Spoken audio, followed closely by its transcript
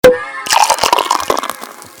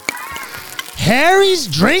Harry's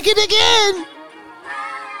drinking again.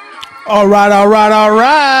 All right.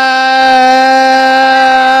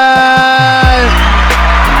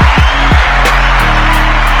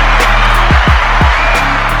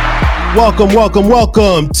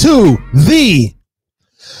 Welcome to the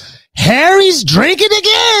Harry's Drinking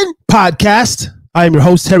Again podcast. I am your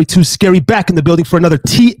host, Harry Too Scary, back in the building for another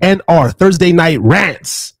TNR, Thursday Night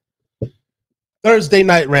Rants.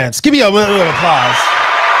 Give me a little applause.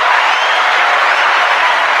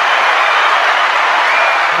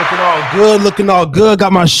 Looking all good.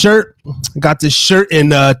 Got my shirt. Got this shirt in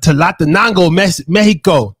Tlatenango,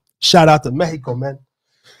 Mexico. Shout out to Mexico, man.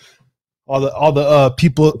 All the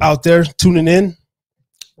people out there tuning in.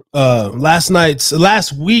 Last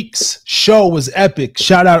week's show was epic.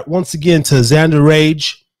 Shout out once again to Xander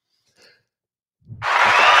Rage,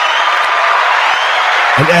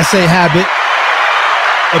 an SA Habit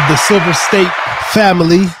of the Silver State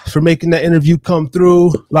family for making that interview come through.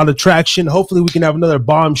 A lot of traction. Hopefully we can have another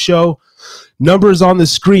bomb show. Numbers on the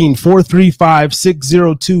screen,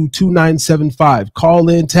 435-602-2975. Call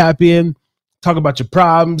in, tap in, talk about your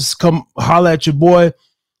problems, come holla at your boy.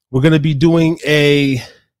 We're going to be doing I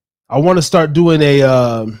want to start doing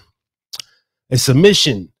a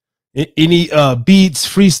submission. Any beats,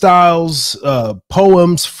 freestyles,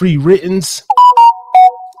 poems, free writtens.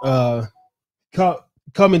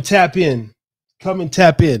 Come and tap in.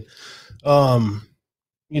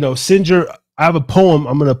 Send your. I have a poem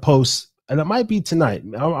I'm gonna post, and it might be tonight.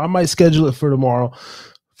 I might schedule it for tomorrow.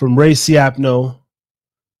 From Ray Siapno.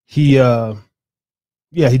 He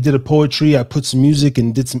did a poetry. I put some music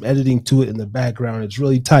and did some editing to it in the background. It's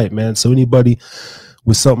really tight, man. So anybody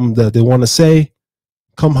with something that they want to say,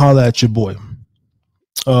 come holler at your boy.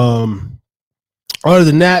 Other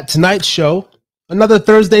than that, tonight's show, another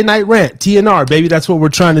Thursday night rant, TNR, baby. That's what we're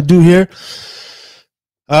trying to do here.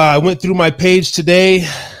 I went through my page today.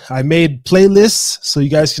 I made playlists so you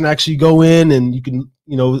guys can actually go in and you can,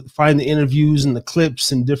 find the interviews and the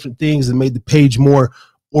clips and different things, and made the page more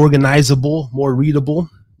organizable, more readable.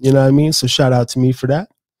 You know what I mean? So shout out to me for that.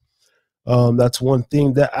 That's one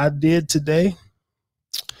thing that I did today.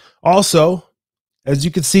 Also, as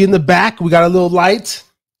you can see in the back, we got a little light. It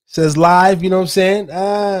says live, you know what I'm saying?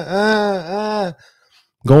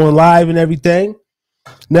 Going live and everything.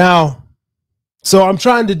 Now, so I'm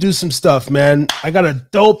trying to do some stuff, man. I got a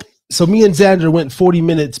dope. So me and Xander went 40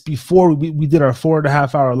 minutes before we did our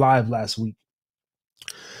 4.5 hour live last week.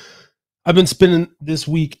 I've been spending this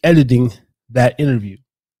week editing that interview.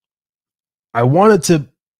 I wanted to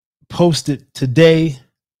post it today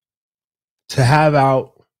to have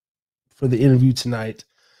out for the interview tonight,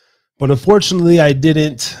 but unfortunately I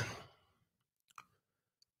didn't.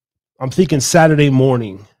 I'm thinking Saturday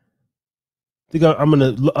morning. I think I'm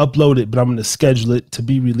going to upload it, but I'm going to schedule it to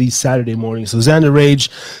be released Saturday morning. So Xander Rage,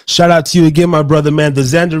 shout out to you again, my brother, man. The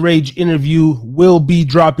Xander Rage interview will be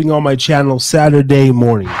dropping on my channel Saturday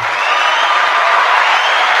morning.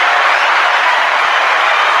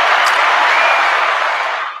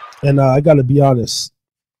 And I got to be honest,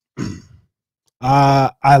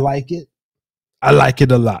 I like it. I like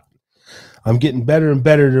it a lot. I'm getting better and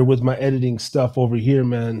better with my editing stuff over here,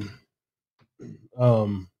 man.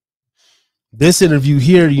 This interview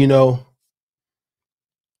here, and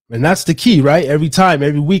that's the key, right? Every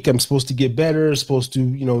week, I'm supposed to get better, supposed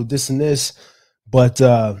to, this and this. But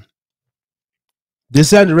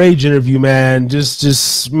this Underage interview, man, just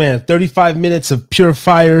 35 minutes of pure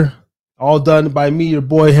fire, all done by me, your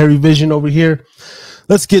boy, Harry Vision over here.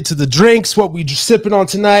 Let's get to the drinks. What we sipping on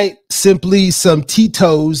tonight? Simply some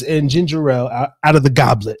Tito's and ginger ale out of the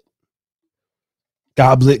goblet.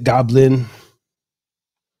 Goblin.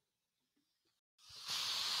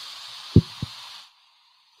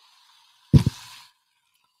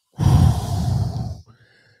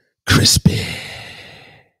 Crispy.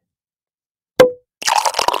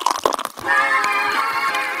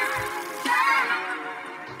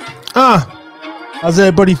 How's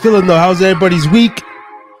everybody feeling though? How's everybody's week?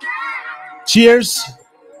 Cheers.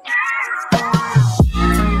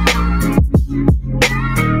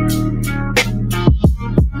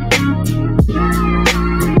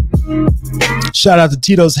 Shout out to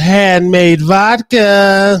Tito's handmade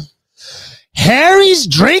vodka. Harry's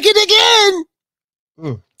drinking again.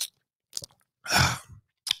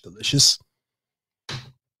 Delicious.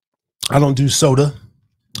 I don't do soda,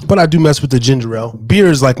 but I do mess with the ginger ale. Beer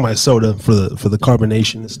is like my soda for the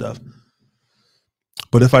carbonation and stuff.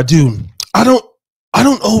 But if I do, I don't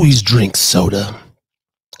always drink soda.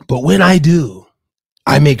 But when I do,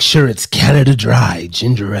 I make sure it's Canada Dry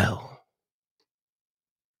ginger ale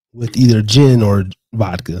with either gin or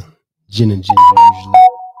vodka. Gin and ginger usually.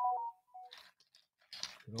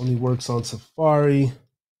 It only works on Safari.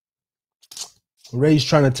 Ray's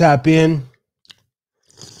trying to tap in.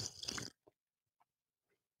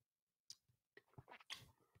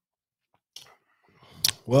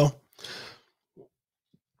 Well,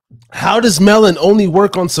 how does Melon only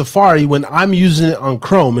work on Safari when I'm using it on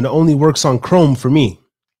Chrome and it only works on Chrome for me?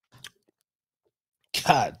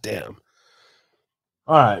 God damn.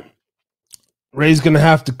 All right. Ray's going to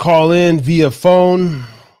have to call in via phone.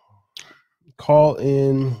 Call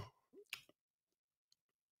in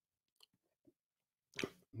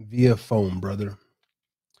via phone, brother.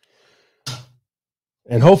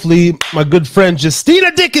 And hopefully my good friend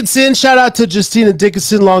Justina Dickinson, shout out to Justina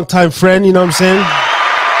Dickinson, longtime friend, you know what I'm saying?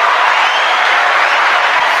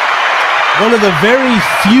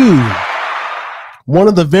 One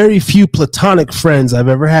of the very few platonic friends I've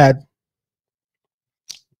ever had.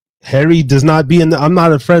 Harry does not be in I'm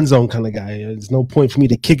not a friend zone kind of guy. There's no point for me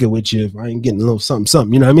to kick it with you if I ain't getting a little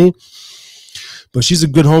something, you know what I mean? But she's a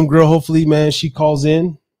good homegirl. Hopefully, man, she calls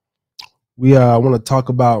in. We want to talk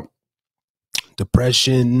about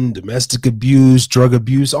depression, domestic abuse, drug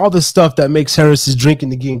abuse, all the stuff that makes Harris's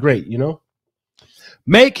Drinking Again great, you know?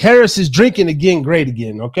 Make Harris's Drinking Again great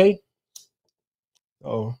again, okay?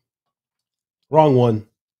 Oh, wrong one.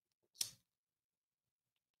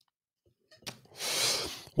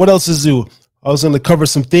 What else is new? I was going to cover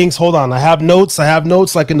some things. Hold on. I have notes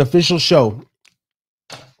like an official show.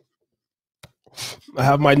 I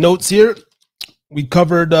have my notes here. We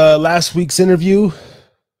covered last week's interview.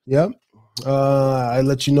 Yep. I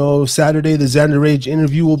let you know Saturday the Xander Rage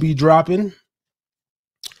interview will be dropping.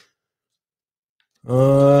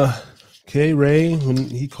 Okay, Ray, when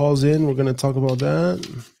he calls in, we're going to talk about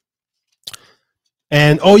that.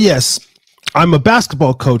 And, oh, yes, I'm a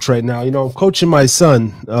basketball coach right now. You know, I'm coaching my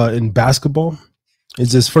son in basketball.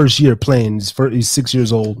 It's his first year playing. He's 6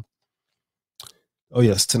 years old. Oh,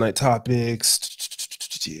 yes, tonight topics.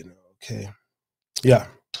 Okay. Yeah.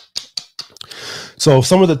 So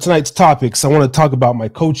some of tonight's topics, I want to talk about my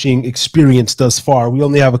coaching experience thus far. We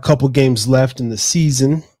only have a couple games left in the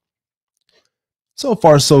season. So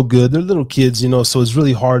far, so good. They're little kids, you know, so it's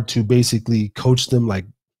really hard to basically coach them like,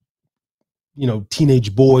 you know,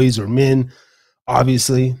 teenage boys or men,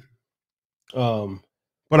 obviously. But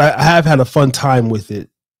I have had a fun time with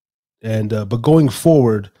it. And but going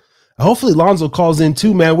forward, hopefully Lonzo calls in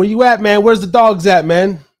too, man. Where you at, man? Where's the dogs at,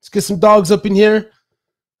 man? Let's get some dogs up in here.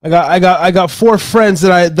 I got 4 friends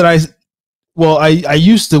that I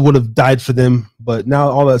used to would have died for them, but now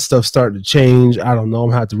all that stuff's starting to change. I don't know. I'm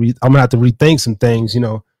gonna have to rethink some things, you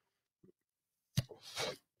know.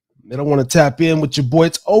 They don't want to tap in with your boy.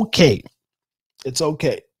 It's okay. It's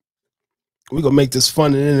okay. We're gonna make this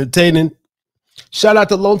fun and entertaining. Shout out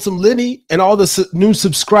to Lonesome Lenny and all the new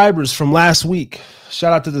subscribers from last week.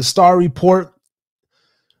 Shout out to the Star Report.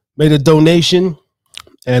 Made a donation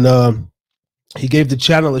and he gave the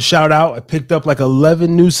channel a shout out. I picked up like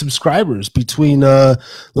 11 new subscribers between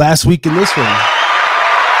last week and this one.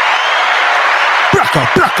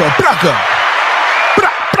 Brotha.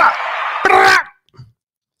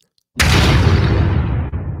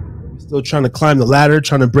 Still trying to climb the ladder,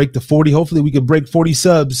 trying to break the 40. Hopefully we can break 40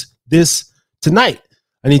 subs tonight.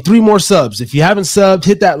 I need 3 more subs. If you haven't subbed,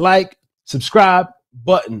 hit that like, subscribe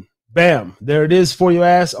button. Bam. There it is for your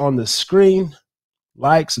ass on the screen.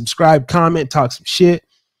 Like, subscribe, comment, talk some shit.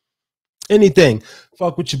 Anything.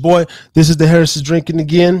 Fuck with your boy. This is the Harris's Drinking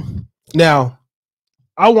Again. Now,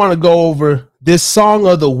 I want to go over this song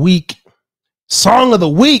of the week. Song of the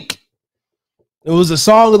week. It was a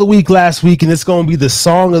song of the week last week, and it's going to be the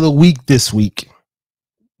song of the week this week.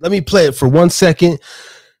 Let me play it for 1 second.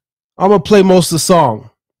 I'm going to play most of the song.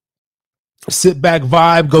 Sit back,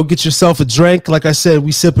 vibe, go get yourself a drink. Like I said,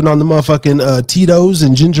 we sipping on the motherfucking Tito's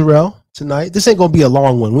and ginger ale tonight. This ain't going to be a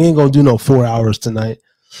long one. We ain't going to do no 4 hours tonight.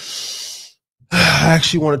 I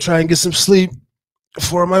actually want to try and get some sleep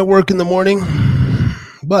before my work in the morning.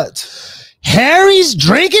 But Harry's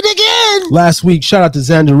drinking again. Last week, shout out to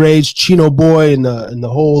Xander Rage, Chino Boy, and the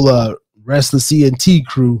whole Restless ENT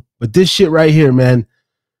crew. But this shit right here, man.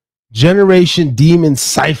 Generation Demon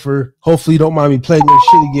Cypher. Hopefully you don't mind me playing your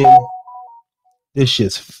shit again. This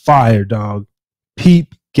shit's fire, dog.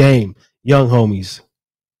 Peep game. Young homies.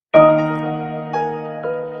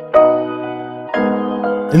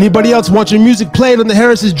 Anybody else want your music played on the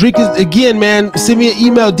Harris's Drinking Again, man? Send me an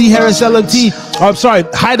email, dharrislmt. I'm sorry,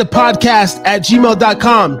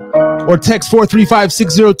 hidapodcast@gmail.com or text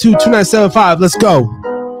 435-602-2975. Let's go.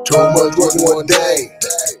 Too much work in one day,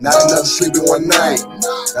 not enough sleep in one night.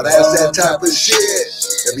 Now that's that type of shit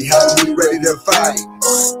that be having me ready to fight.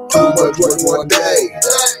 Too much work one day,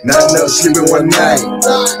 not enough sleeping one night.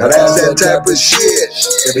 Now that's that type of shit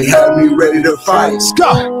that be having me ready to fight. Let's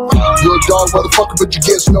go. You're a dog motherfucker, but you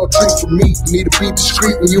get no treat from me. You need to be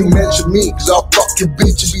discreet when you mention me, cause I'll fuck your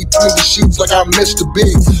bitch and be between the sheets like I'm Mr.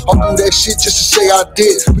 Big. I'll do that shit just to say I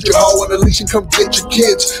did. Put your hoe on the leash and come get your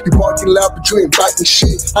kids. You barking loud, but you ain't biting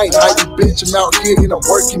shit. I ain't hiding, bitch, I'm out here and I'm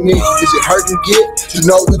working it. Is it hurting get? To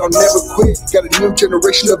know that I'll never quit. Got a new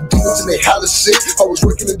generation of demons and they hella sick. I was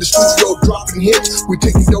working in the studio dropping hits. We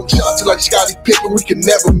taking dope shots like Scottie Pippen, we can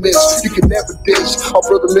never miss. You can never diss. Our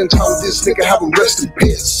brother Lynch, how this nigga have him rest in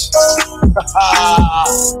piss. Too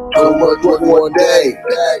much work one day,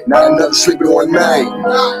 not enough sleeping one night.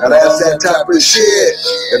 Now that's that type of shit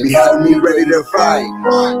that be having me ready to fight.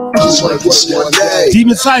 Too much work one day.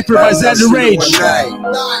 Demon Cypher by Xander Rage.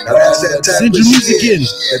 Now that's that type Send of your music shit in.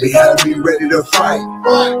 that be having me ready to fight.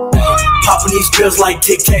 Popping these pills like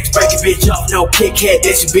Tic Tacs, break a bitch off, no Kit Kat,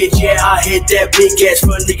 that's your bitch, yeah, I hit that big ass,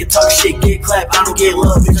 run nigga talk shit, get clapped, I don't get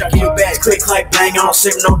love, bitch, I get back, click, clack, bang, I don't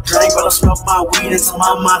sip no drink, but I smoke my weed until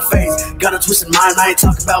my face, got a twisted mind, I ain't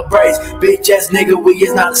talking about braids, bitch ass nigga, we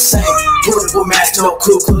is not the same, beautiful mask, no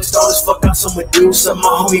Ku Klux, don't as fuck out some Medusa, my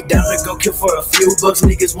homie down to go kill for a few bucks,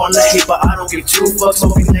 niggas wanna hate, but I don't give two fucks,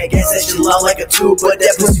 smoking that gas, that shit loud like a tube, but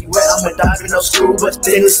that pussy wet, I'm a dive in no screw, but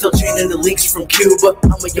then it's still chaining the leaks from Cuba,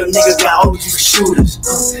 I'm a young nigga, got all these shooters.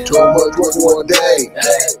 Too much work one day,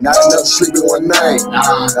 not enough sleeping one night.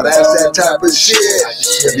 Now that's that type of shit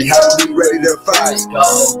that be having me ready to fight.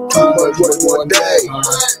 Too much work one day,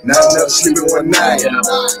 not enough sleeping one night.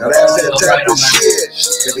 Now that's that type of shit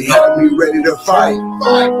that be having me ready to fight.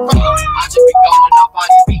 I just be going off,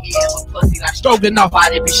 I just be eating with pussy like stroking off.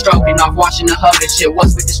 I just be stroking off, watching the hub and shit.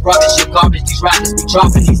 What's with this rubbish shit? Garbage, these rappers be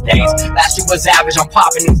dropping these days. Last year was average, I'm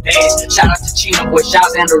popping these days. Shout out to Chino, boy,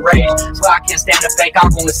 shouts and the rage. So I can't stand the fake, I'll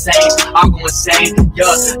go insane. Yeah,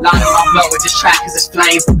 line my blow with this track cause it's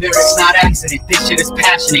flame. Lyrics not accident, this shit is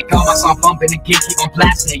passionate. Got my song bumping again, keep on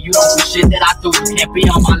blasting it. You don't do shit that I do, you can't be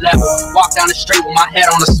on my level. Walk down the street with my head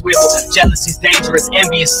on a swivel. Jealousy's dangerous,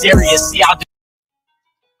 envy is serious. See, I'll do.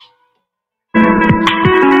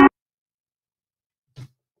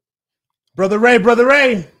 Brother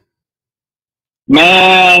Ray.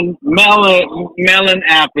 Man, Melon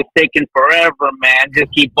app is taking forever, man.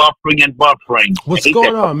 Just keep buffering and buffering. What's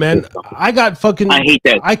going on, man? System. I got fucking. I hate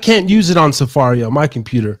that. I can't use it on Safari on my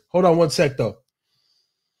computer. Hold on one sec, though.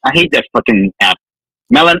 I hate that fucking app.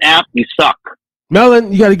 Melon app, you suck.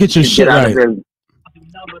 Melon, you got to get your shit right. Man,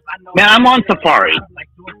 I'm on Safari.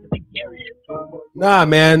 Nah,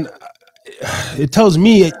 man. It tells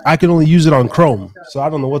me I can only use it on Chrome, so I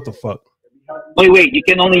don't know what the fuck. Wait, you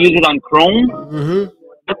can only use it on Chrome? Mm-hmm.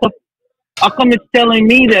 How come it's telling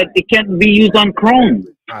me that it can't be used on Chrome?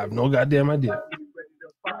 I have no goddamn idea.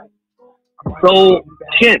 So,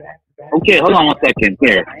 shit. Okay, hold on one second.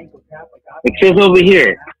 Here. It says over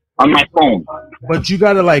here on my phone. But you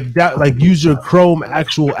gotta like use your Chrome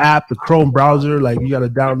actual app, the Chrome browser. Like you gotta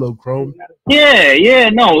download Chrome. Yeah.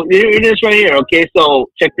 No, it is right here. Okay, so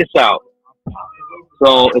check this out.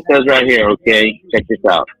 So it says right here. Okay, check this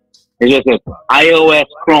out. It just says iOS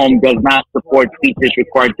Chrome does not support features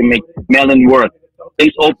required to make Melon work.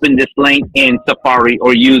 Please open this link in Safari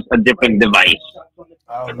or use a different device.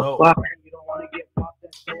 I don't know.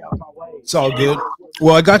 It's all good.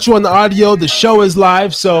 Well, I got you on the audio. The show is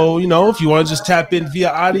live, so you know if you want to just tap in via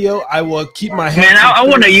audio, I will keep my hands. Man, I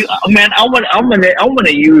want to use. Man, I want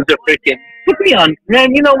to use the freaking. Put me on,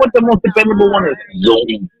 man. You know what the most dependable one is?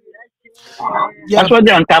 Zoom. Yeah, that's why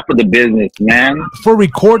they're on top of the business, man. For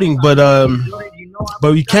recording, but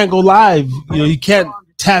you can't go live. You know, you can't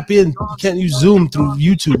tap in. You can't use Zoom through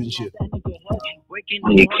YouTube and shit.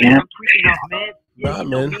 You can't. Nah,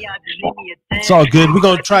 man. It's all good. We're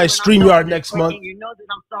gonna try StreamYard next month.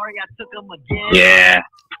 Yeah.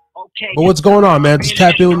 But what's going on, man? Just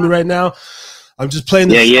tap in with me right now. I'm just playing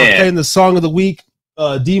the I'm playing the song of the week,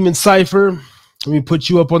 Demon Cypher. Let me put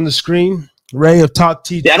you up on the screen. Ray of Talk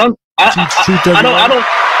Teach. Yeah, I don't. I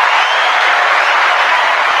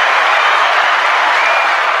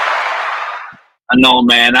know,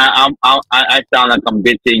 man. I sound like I'm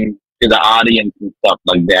bitching to the audience and stuff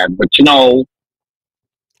like that, but you know,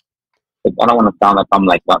 I don't want to sound like I'm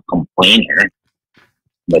like a complainer.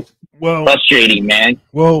 But frustrating, man.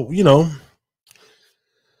 Well, you know,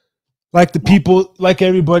 like the people, like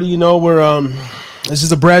everybody, you know, we're this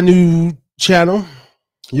is a brand new channel.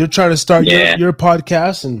 You're trying to start your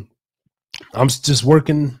podcast, and I'm just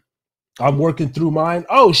working. I'm working through mine.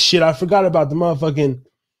 Oh shit! I forgot about the motherfucking.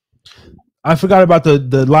 I forgot about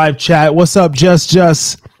the live chat. What's up, Just?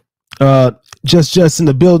 Just in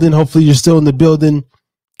the building. Hopefully you're still in the building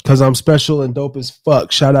because I'm special and dope as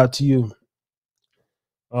fuck. Shout out to you.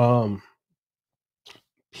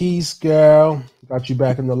 Peace, girl. Got you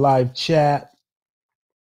back in the live chat.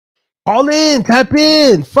 Call in, tap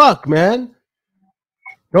in. Fuck, man.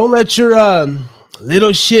 Don't let your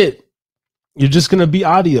little shit. You're just gonna be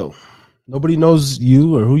audio. Nobody knows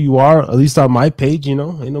you or who you are, at least on my page, you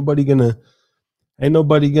know. Ain't nobody gonna, you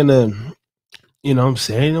know what I'm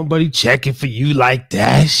saying? Ain't nobody checking for you like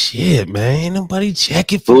that. Shit, man. Ain't nobody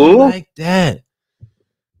checking for you like that.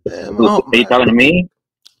 Man, Are you talking to me?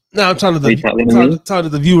 No, I'm talking to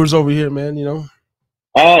the viewers over here, man, you know.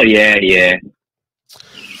 Oh, yeah.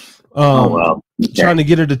 Well. Okay. Trying to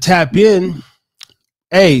get her to tap in.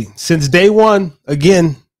 Hey, since day one,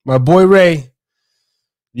 again, my boy Ray,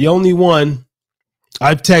 the only one.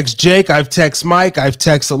 I've texted Jake, I've texted Mike, I've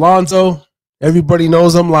texted Alonzo. Everybody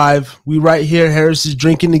knows I'm live. We right here. Harris is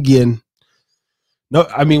drinking again. No,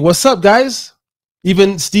 I mean, what's up, guys?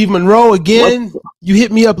 Even Steve Monroe again. You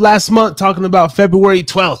hit me up last month talking about February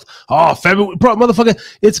 12th. Oh, February, bro, motherfucker.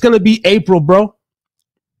 It's gonna be April, bro.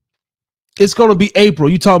 It's gonna be April.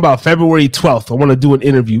 You talking about February 12th? I want to do an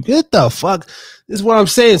interview. Get the fuck. This is what I'm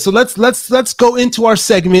saying. So let's go into our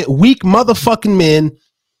segment. Weak motherfucking men.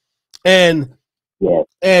 And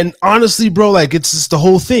honestly, bro, like it's just the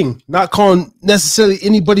whole thing. Not calling necessarily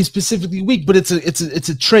anybody specifically weak, but it's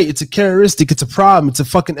a trait, it's a characteristic, it's a problem, it's a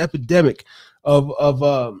fucking epidemic of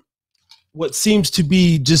what seems to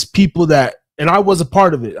be just people that, and I was a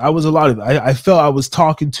part of it. I was a lot of it. I felt I was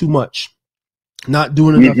talking too much, not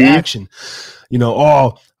doing enough action. You know,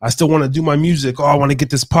 oh, I still want to do my music. Oh, I want to get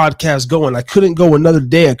this podcast going. I couldn't go another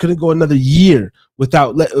day. I couldn't go another year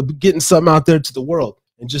without getting something out there to the world.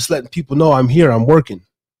 And just letting people know I'm here, I'm working,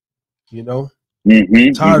 you know.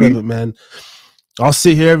 Tired of it, man. I'll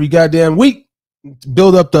sit here every goddamn week,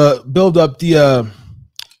 build up the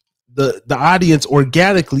audience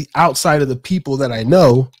organically outside of the people that I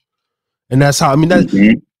know, and that's how. I mean, that's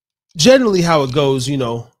generally how it goes. You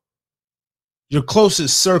know, your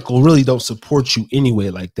closest circle really don't support you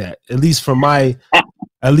anyway, like that. At least from my,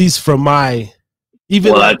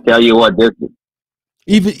 even. Well, I tell you what, this.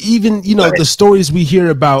 Even you know the stories we hear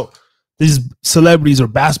about these celebrities or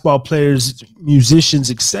basketball players, musicians,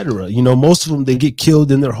 etc. You know, most of them, they get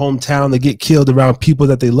killed in their hometown. They get killed around people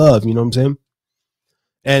that they love. You know what I'm saying?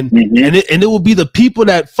 And it will be the people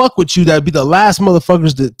that fuck with you that be the last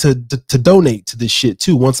motherfuckers to donate to this shit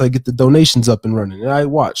too. Once I get the donations up and running, and I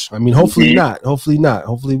watch. I mean, hopefully not. Hopefully, you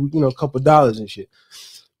know, a couple of dollars and shit.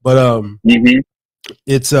 But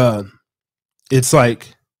it's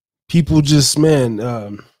like. People just, man,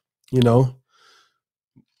 you know,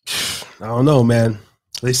 I don't know, man.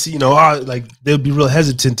 They see, you know, like they'll be real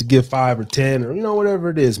hesitant to give 5 or 10 or, you know, whatever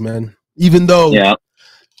it is, man. Even though I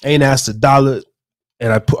ain't asked $1,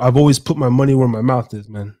 and I've always put my money where my mouth is,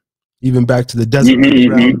 man. Even back to the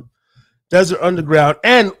Desert Underground.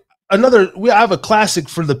 And I have a classic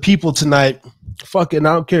for the people tonight. Fucking,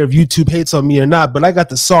 I don't care if YouTube hates on me or not, but I got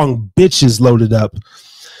the song Bitches loaded up.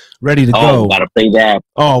 Ready to go. Gotta play that.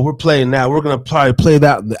 Oh, we're playing that. We're gonna probably play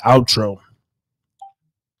that in the outro.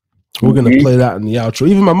 We're gonna play that in the outro.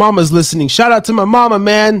 Even my mama's listening. Shout out to my mama,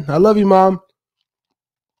 man. I love you, mom.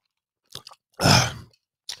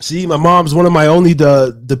 See, my mom's one of my only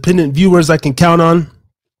dependent viewers I can count on.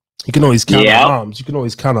 You can always count on moms. You can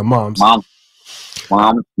always count on moms.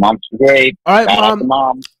 Mom's great. All right,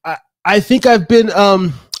 mom. I think I've been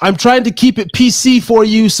I'm trying to keep it PC for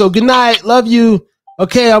you. So good night. Love you.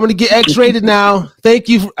 Okay, I'm going to get X-rated now. Thank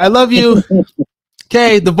you. I love you.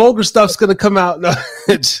 Okay, the vulgar stuff's going to come out. No,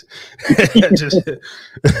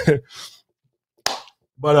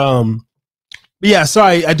 but yeah,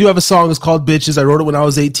 sorry. I do have a song. It's called Bitches. I wrote it when I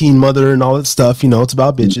was 18, mother and all that stuff. You know, it's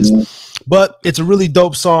about bitches. But it's a really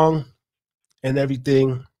dope song and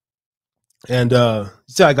everything. And so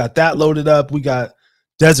I got that loaded up. We got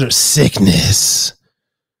Desert Sickness.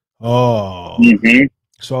 Oh.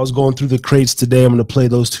 So I was going through the crates today. I'm going to play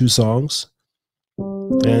those 2 songs.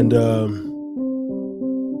 And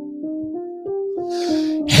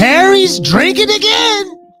Harry's drinking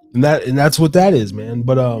again. And that's what that is, man.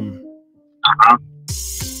 But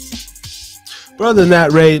but other than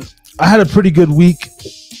that, Ray, I had a pretty good week.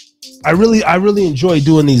 I really enjoy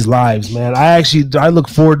doing these lives, man. I look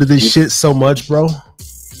forward to this shit so much, bro.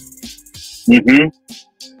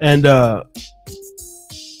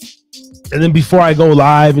 And then before I go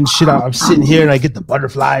live and shit, I'm sitting here and I get the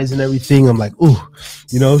butterflies and everything. I'm like, ooh,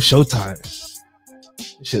 you know, showtime.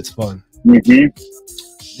 This shit's fun.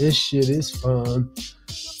 This shit is fun.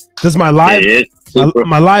 Because my live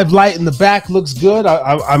My live light in the back looks good.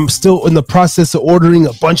 I'm still in the process of ordering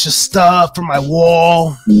a bunch of stuff for my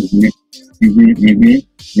wall.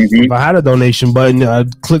 If I had a donation button,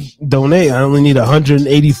 I'd click donate. I only need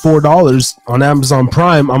 $184 on Amazon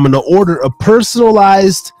Prime. I'm going to order a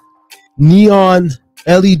personalized neon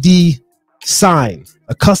LED sign,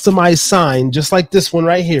 a customized sign, just like this one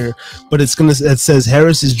right here. But it says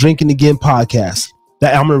Harris is Drinking Again podcast.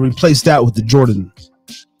 That I'm going to replace that with the Jordan.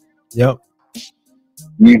 Yep.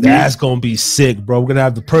 That's gonna be sick, bro. We're gonna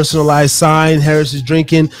have the personalized sign, Harris is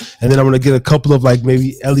Drinking, and then I'm gonna get a couple of like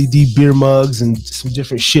maybe LED beer mugs and some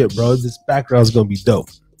different shit, bro. This background's gonna be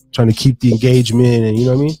dope. Trying to keep the engagement, and you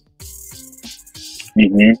know what I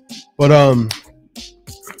mean. But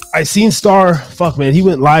I seen Star. Fuck, man, he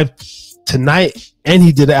went live tonight, and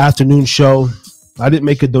he did an afternoon show. I didn't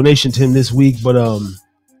make a donation to him this week, but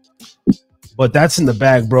that's in the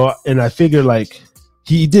bag, bro. And I figured like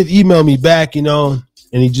he did email me back, you know.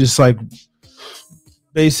 And he just like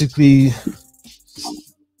basically,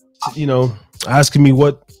 you know, asking me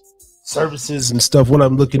what services and stuff, what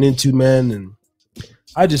I'm looking into, man. And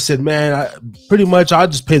I just said, man, I'll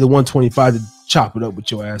just pay the $125 to chop it up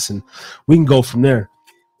with your ass, and we can go from there.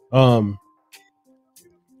 Because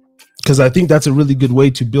I think that's a really good way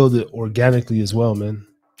to build it organically as well, man.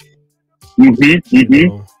 You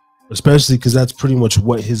know, especially because that's pretty much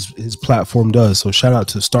what his platform does. So shout out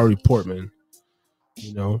to Star Report, man.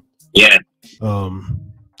 You know, yeah.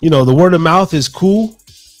 You know, the word of mouth is cool.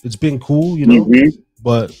 It's been cool, you know,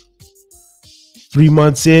 but 3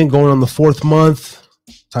 months in, going on the 4th month,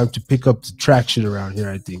 time to pick up the traction around here.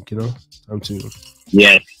 I think, you know, time to.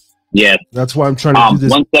 Yes. That's why I'm trying to do this.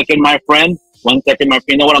 1 second, my friend. 1 second, my friend.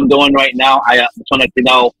 You know what I'm doing right now? I just wanted to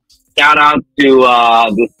know. Shout out to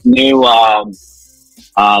this new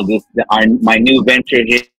my new venture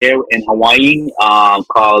here in Hawaii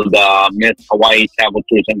called Miss Hawaii Travel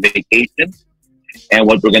Tours and Vacation. And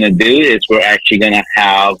what we're gonna do is we're actually gonna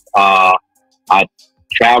have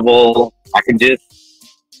travel packages,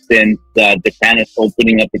 since Japan is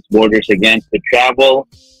opening up its borders again to travel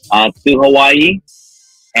to Hawaii.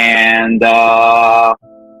 And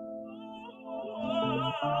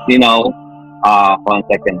you know, 1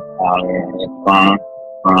 second.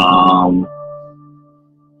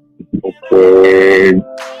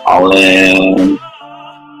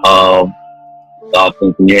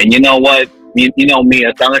 And you know what? You know me.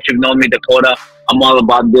 As long as you've known me, Dakota, I'm all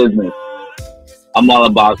about business. I'm all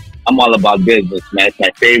about business, man. It's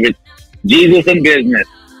my favorite. Jesus and business.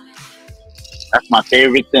 That's my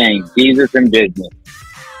favorite thing. Jesus and business.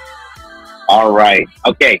 All right.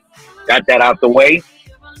 Okay. Got that out the way.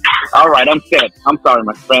 All right. I'm set. I'm sorry,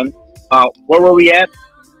 my friend. Where were we at?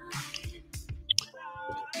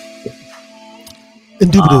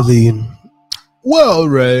 Indubitably. Well,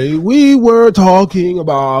 Ray, we were talking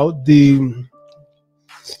about I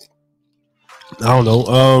don't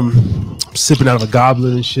know, sipping out of a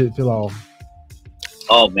goblet and shit. Feel all.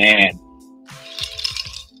 Oh man.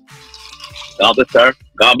 Goblet, sir.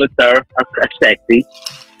 Are sexy.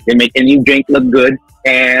 They're making you drink look good,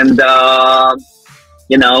 and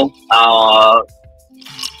you know,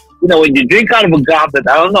 when you drink out of a goblet,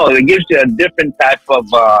 I don't know, it gives you a different type of.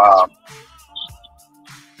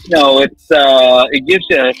 It gives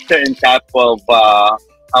you a certain type of, I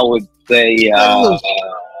would say,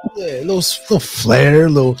 little flair,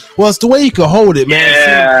 well, it's the way you can hold it, man.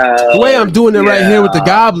 Yeah, see, the way I'm doing it right here with the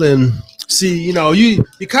goblin. See, you know, you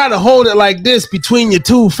kind of hold it like this between your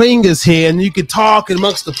two fingers here, and you can talk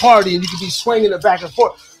amongst the party, and you can be swinging it back and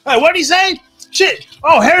forth. Hey, what did he say? Shit.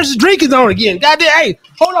 Oh, Harris is drinking on again. Goddamn. Hey,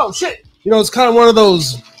 hold on. Shit. You know, it's kind of one of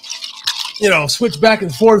those, you know, switch back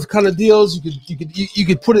and forth kind of deals. You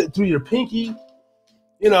could put it through your pinky.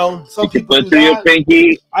 You know, some people put it through your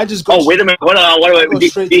pinky. I just go. Oh, wait a minute. Hold on. Wait. Do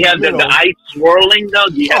you have the ice swirling though?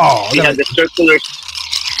 Do you have the circular?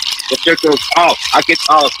 The circular. Oh, I can.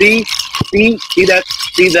 Oh, see that?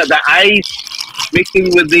 See the ice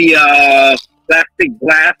mixing with the plastic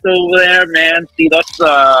glass over there, man. See, that's you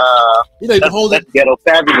know, you can hold it. Ghetto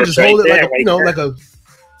fabulous. Just hold it like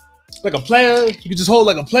like a player. You can just hold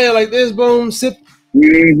like a player like this. Boom, sip.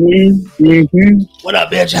 What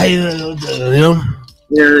up, bitch? How you doing? You know.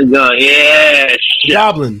 There you go. Yeah.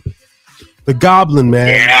 The Goblin, man.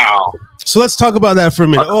 Yeah. So let's talk about that for a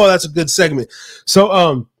minute. Oh, that's a good segment.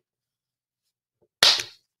 So,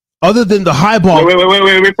 other than the highball. Wait.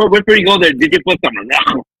 Before you go there, did you put some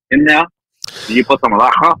in there? Did you put some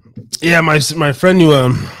Yeah, my friend,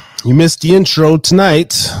 you missed the intro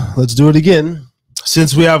tonight. Let's do it again.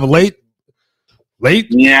 Since we have late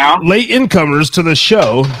incomers to the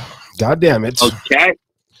show. God damn it. Okay.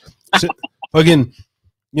 Again,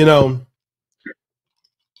 you know,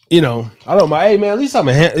 you know, I don't mind. Hey, man, at least I'm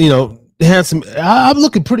handsome. I'm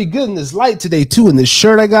looking pretty good in this light today, too. In this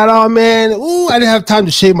shirt I got on, man. Ooh, I didn't have time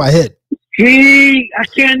to shave my head. See, I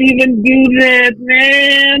can't even do that,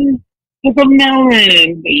 man. It's a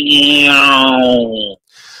melon. Damn.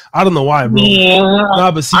 I don't know why, bro. Yeah.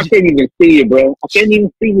 Nah, but see, I can't even see you, bro. I can't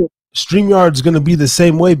even see you. StreamYard's gonna be the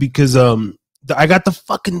same way because I got the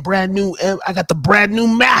fucking brand new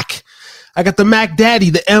Mac. I got the Mac Daddy,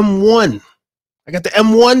 the M1. I got the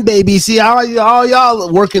M1, baby. See all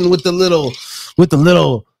y'all working with the little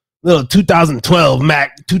 2012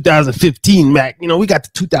 Mac, 2015 Mac. You know, we got the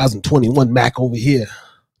 2021 Mac over here,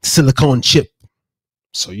 silicone chip.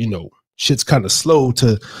 So you know, shit's kind of slow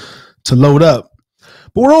to load up.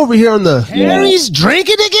 But we're over here on the Harry's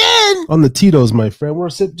drinking again. On the Tito's, my friend. We're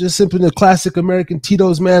just sipping the classic American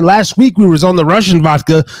Tito's, man. Last week we was on the Russian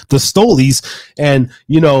vodka, the Stolies, and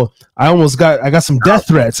you know I got some death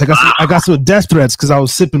threats. I got some death threats because I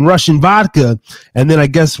was sipping Russian vodka, and then I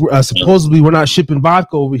guess supposedly we're not shipping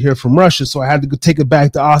vodka over here from Russia, so I had to go take it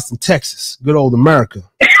back to Austin, Texas. Good old America.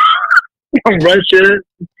 Russia,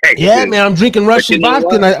 Texas. Yeah, man, I'm drinking Russian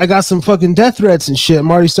vodka, and I got some fucking death threats and shit. I'm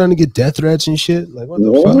already starting to get death threats and shit. Like, what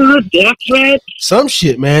the fuck? Death threats? Some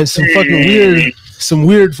shit, man. Some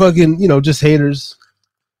weird fucking, you know, just haters.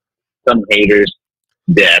 Some haters.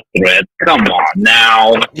 Death threats. Come on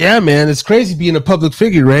now. Yeah, man, it's crazy being a public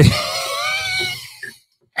figure, right?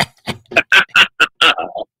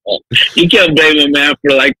 You can't blame him, man,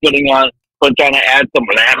 for like for trying to add some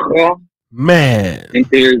alcohol, man,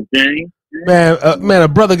 into his thing. Man, a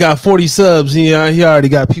brother got 40 subs. He already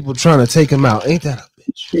got people trying to take him out. Ain't that a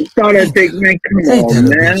bitch? He thought I'd take me. Come on,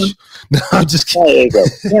 man. No, I'm just kidding.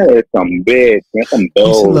 That is some bitch, man. Some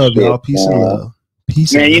Peace and love, shit, y'all. Peace and love.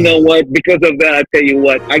 Peace. Man, and you love. know what? Because of that, I tell you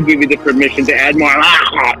what. I give you the permission to add more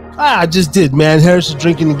alcohol. I just did, man. Harris is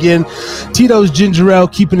drinking again. Tito's ginger ale,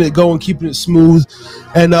 keeping it going, keeping it smooth.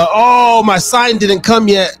 And my sign didn't come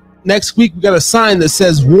yet. Next week we got a sign that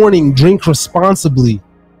says "Warning: Drink responsibly."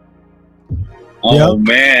 Oh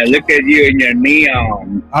man, look at you in your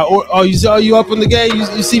neon. You up on the game?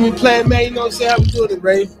 You see me playing, man? You know what I'm saying? How we doing it,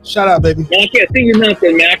 Ray? Shout out, baby. Man, I can't see you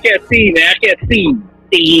nothing, man. I can't see, man. I can't see.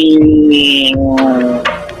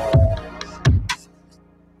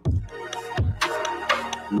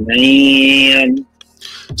 Man.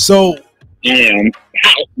 So, damn.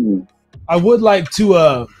 I would like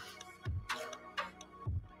to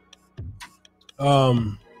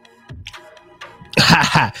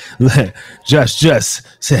just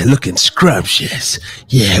said looking scrumptious.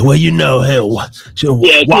 Yeah, well, you know, hell, waffle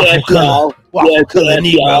color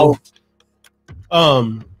Negro.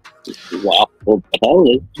 Waffle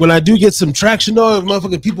color. When I do get some traction though,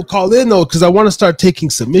 motherfucking people call in though, because I want to start taking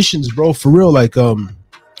submissions, bro, for real. Like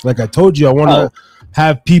I told you, I want to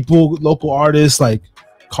have people, local artists, like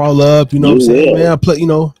call up. You know what I'm saying, man?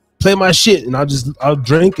 Play my shit, and I'll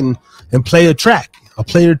drink and play a track. I'll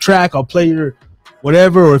play your track. I'll play your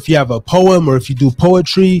whatever, or if you have a poem, or if you do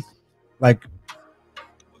poetry, like,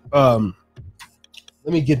 let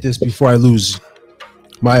me get this before I lose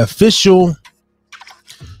my official.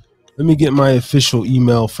 Let me get my official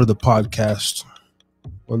email for the podcast.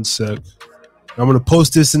 One sec. I'm going to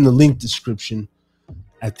post this in the link description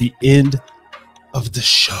at the end of the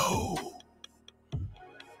show.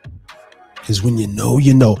 Because when you know,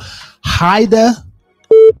 you know. Haida.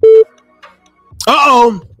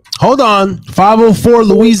 Uh-oh. Hold on. 504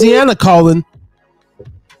 Louisiana calling.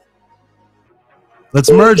 Let's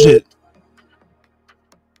merge it.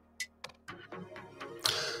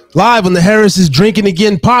 Live on the Harris is Drinking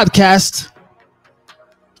Again podcast.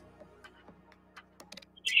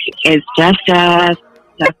 It's just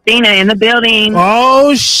Justina in the building.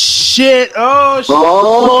 Oh, shit. Oh, shit.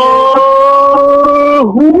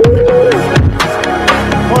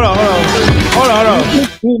 Hold on. You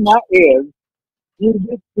get to my ears. You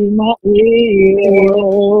get to my ears.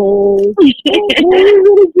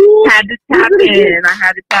 Had to tap in. I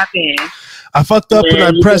had to tap in. I fucked up and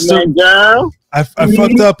I pressed the. I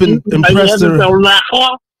fucked up and pressed the.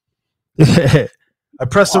 I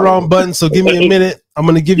pressed the wrong button, so give me a minute. I'm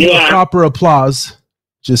gonna give you a proper applause,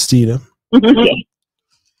 Justina.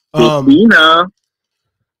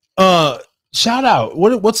 Shout out.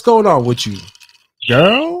 What's going on with you,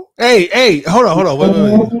 girl? Hey, hold on.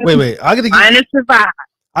 Wait.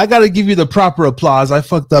 I gotta give you the proper applause. I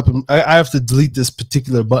fucked up, and I have to delete this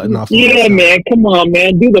particular button off. Yeah, man. Come on,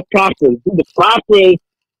 man. Do the proper.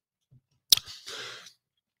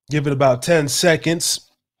 Give it about 10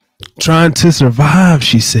 seconds. Trying to survive,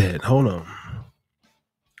 she said. Hold on.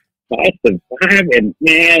 I survive, and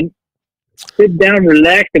man, sit down,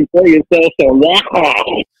 relax, and pour yourself some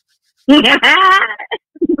alcohol.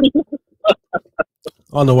 I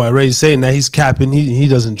don't know why Ray's saying that. He's capping. He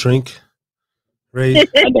doesn't drink. Ray, I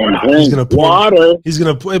don't he's drink gonna pour, water. He's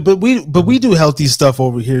gonna pour, but we do healthy stuff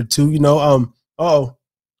over here too. You know. Oh.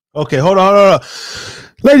 Okay. Hold on.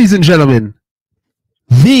 Ladies and gentlemen,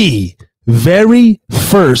 the very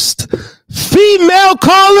first female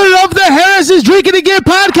caller of the Harris is Drinking Again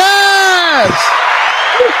podcast.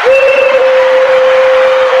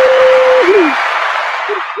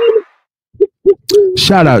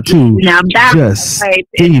 Shout out to Now that's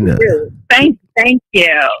Justina. Thank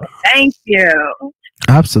you.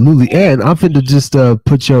 Absolutely. And I'm finna just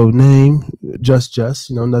put your name, just,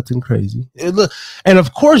 you know, nothing crazy. And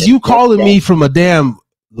of course, you calling me from a damn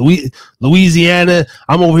Louisiana.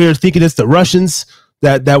 I'm over here thinking it's the Russians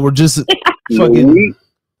that were just fucking.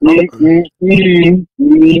 Louisiana,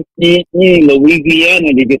 they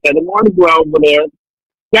just had a Mardi Gras over there.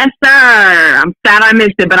 Yes, sir. I'm sad I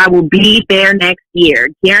missed it, but I will be there next year.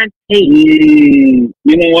 Guaranteed. You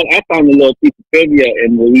know what? I found a little piece of trivia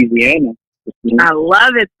in Louisiana. I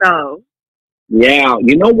love it, though. Yeah.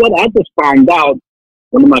 You know what? I just found out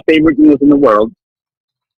one of my favorite meals in the world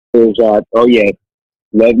is, love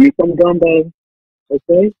me some gumbo.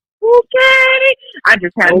 Okay? Okay. I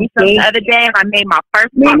just had me some the other day, and I made my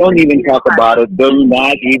first. Man, don't even talk about it. Do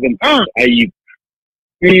not even. Are you?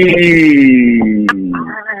 Did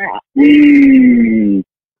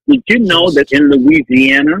you know that in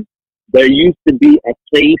Louisiana there used to be a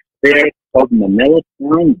place there called Manila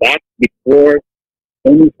Town back before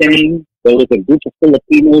anything? There was a group of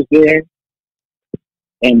Filipinos there,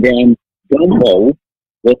 and then gumbo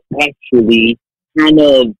was actually kind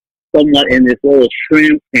of somewhat in this little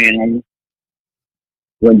shrimp town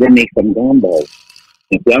when they make some gumbo.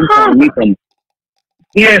 And so I'm telling you from,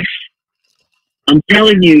 yes, I'm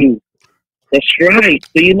telling you, that's right.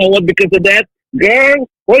 So you know what? Because of that, girl,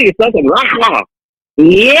 boy, you're such a rock.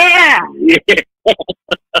 Yeah.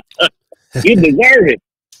 You deserve it.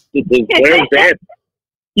 You deserve that.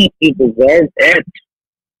 You deserve that.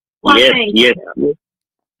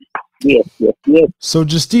 Yes. So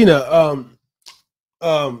Justina,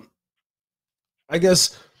 I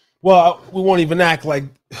guess, well, we won't even act like,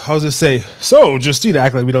 I was gonna say, so Justina,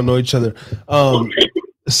 act like we don't know each other.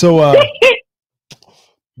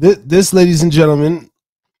 This, ladies and gentlemen,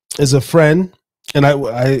 is a friend, and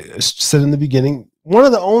I said in the beginning, one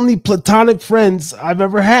of the only platonic friends I've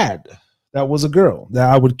ever had that was a girl that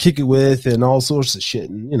I would kick it with and all sorts of shit,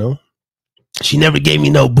 and you know, she never gave me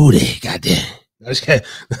no booty. Goddamn.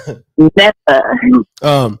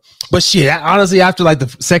 But shit, honestly, after like the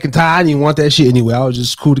second time, I didn't want that shit anyway. I was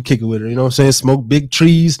just cool to kick it with her. You know what I'm saying? Smoke big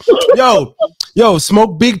trees. Yo,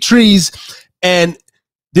 smoke big trees. And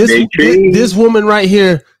this woman right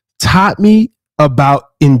here taught me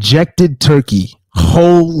about injected turkey.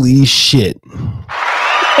 Holy shit.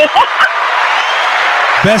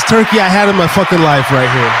 Best turkey I had in my fucking life right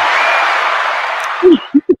here.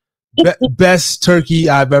 Best turkey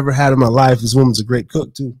I've ever had in my life. This woman's a great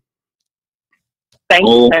cook too. Thank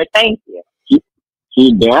you, sir. Thank you.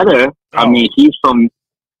 She better. I mean, she's from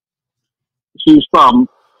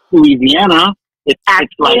Louisiana.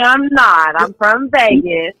 Actually, like, I'm not. I'm from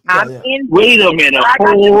Vegas. I'm in. Wait a minute.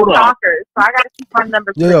 Hold on. So I got to keep my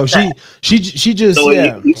number. She just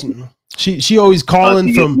she always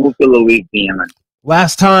calling from moved to Louisiana.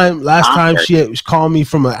 Last time she called me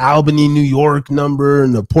from an Albany, New York number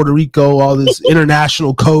and a Puerto Rico, all this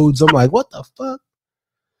international codes. I'm like, what the fuck?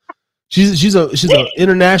 She's an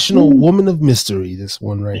international woman of mystery. This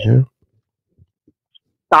one right here.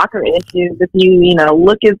 Soccer issues. If you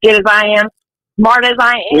look as good as I am, smart as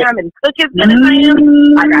I am, and cook as good as I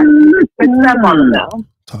am, I got to put stuff on them.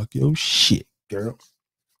 Talk your shit, girl.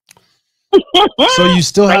 So you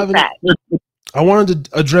still haven't. I wanted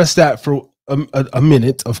to address that for a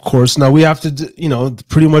minute, of course. Now we have to,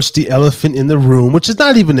 pretty much the elephant in the room, which is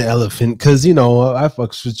not even an elephant because, I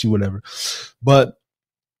fucks with you, whatever. But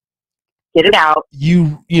get it out.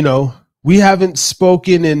 We haven't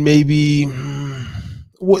spoken in maybe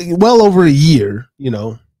well over a year,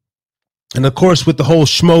 And of course, with the whole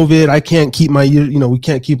schmovid, I can't keep my year, we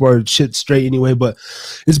can't keep our shit straight anyway, but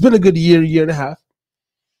it's been a good year and a half.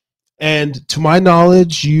 And to my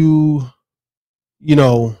knowledge, you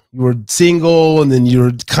were single and then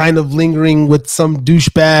you're kind of lingering with some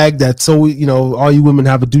douchebag that's so, all you women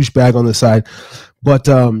have a douchebag on the side. But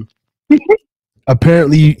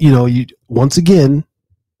apparently, you once again,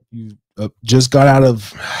 you just got out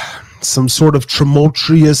of some sort of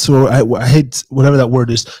tumultuous, or I hate whatever that word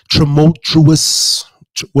is, tumultuous,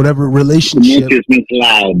 whatever relationship. Tumultuous means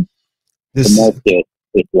loud. This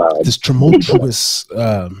tumultuous,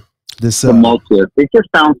 tumultuous. It just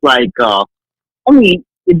sounds like,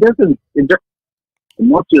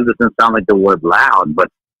 Tumultuous doesn't sound like the word loud, but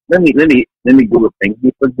let me Google things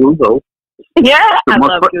for Google. Yeah, I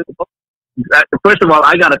love Google. First of all,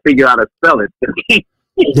 I gotta figure out how to spell it.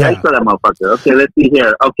 Yeah. I spell that motherfucker. Okay, let's see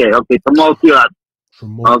here. Okay, tumultuous.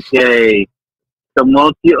 Okay,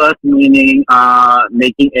 tumultuous meaning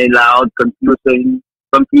making a loud,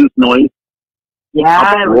 confused noise.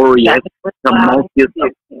 Yeah, Uproarious, tumultuous.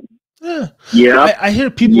 Yeah, I hear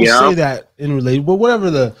people say that in related, but whatever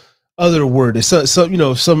the other word is, so you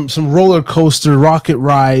know, some roller coaster, rocket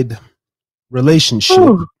ride relationship.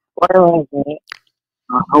 Ooh, what was it?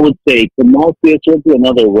 I would say tumultuous would be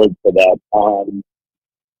another word for that.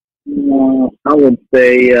 I would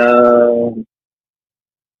say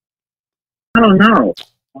I don't know.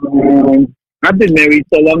 I've been married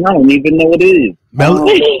so long, I don't even know what it is.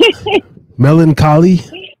 Melancholy.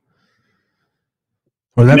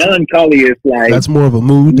 Melancholy is like that's more of a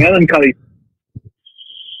mood. Melancholy.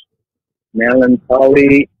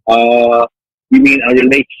 You mean a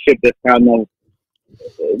relationship that's kind of?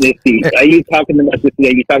 Let's see. Are you talking about this?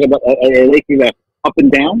 Are you talking about a relationship that's up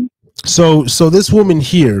and down? So this woman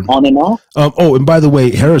here, on and off. Oh, and by the way,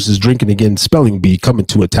 Harris is drinking again. Spelling bee coming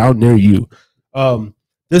to a town near you.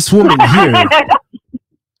 This woman here.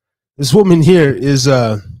 This woman here is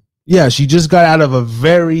she just got out of a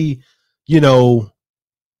very,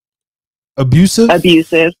 abusive.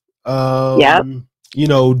 Yep.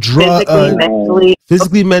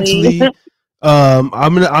 Physically, mentally. I'm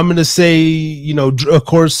gonna say, of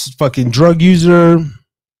course, fucking drug user.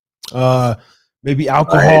 Maybe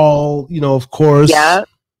alcohol. Right. Of course. Yeah.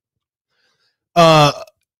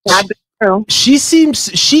 She seems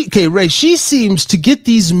to get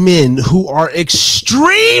these men who are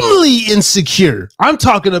extremely insecure. I'm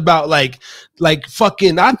talking about like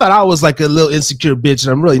fucking, I thought I was like a little insecure bitch,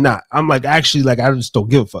 and I'm really not. I'm like, actually, like, I just don't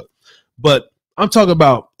give a fuck. But I'm talking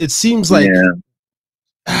about, it seems like,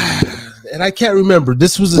 and I can't remember.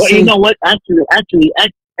 This was the same. You know what? Actually,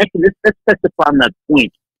 let's touch upon that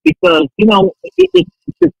point, because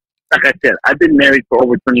it's like I said, I've been married for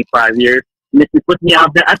over 25 years. And if you put me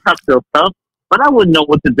out there, I talk still tough, but I wouldn't know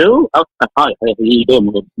what to do. My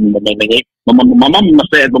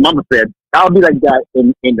mama said, I'll be like that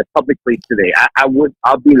in the public place today.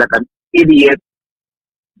 I'll be like an idiot,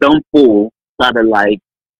 dumb fool, trying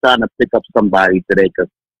to pick up somebody today, because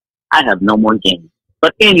I have no more game.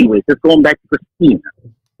 But anyways, just going back to Christina.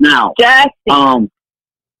 Now, Justina.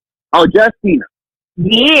 Justina.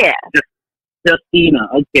 Yeah. Justina,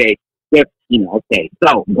 okay. Okay,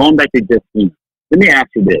 so going back to Justina, let me ask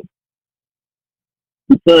you this.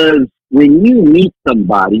 Because when you meet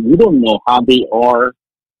somebody, you don't know how they are.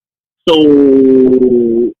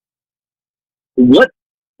 So, what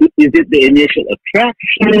is it? The initial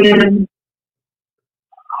attraction?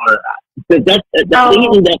 Because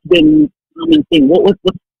that's been common thing. What's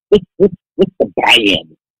the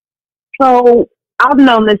buy-in? So, I've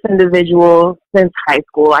known this individual since high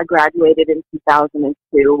school. I graduated in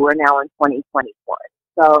 2002. We're now in 2024.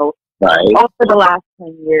 So over the last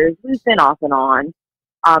 10 years, we've been off and on.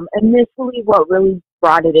 Initially, what really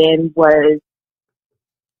brought it in was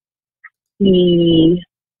the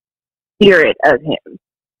spirit of him,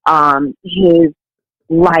 his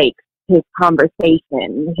likes, his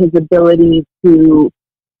conversation, his ability to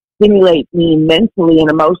stimulate me mentally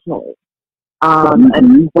and emotionally.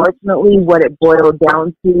 Unfortunately, what it boiled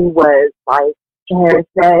down to was, like Harris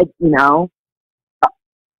said,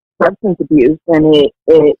 substance abuse, and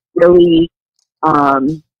it really,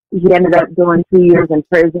 he ended up doing 2 years in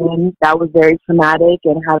prison. That was very traumatic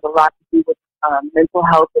and has a lot to do with mental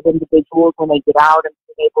health of individuals when they get out and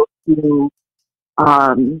being able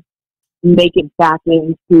to make it back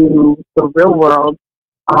into the real world.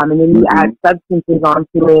 And then you add substances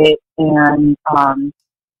onto it, and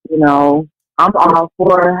I'm all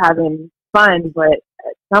for having fun, but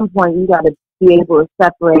at some point you got to be able to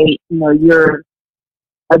separate, your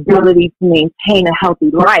ability to maintain a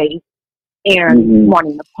healthy life and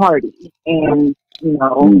wanting to party, and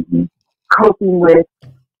coping with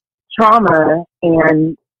trauma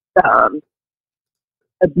and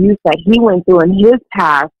abuse that he went through in his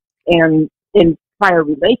past and in prior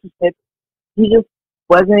relationships. He just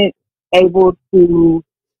wasn't able to.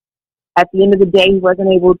 At the end of the day, he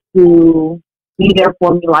wasn't able to be there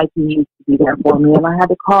for me like he used to be there for me, and I had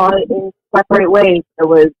to call it in separate ways. There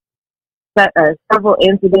was several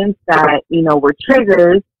incidents that were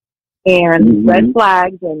triggers and red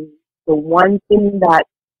flags, and the one thing that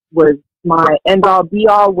was my end all be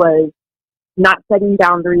all was not setting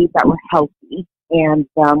boundaries that were healthy. And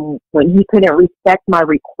when he couldn't respect my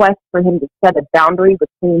request for him to set a boundary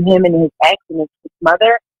between him and his ex and his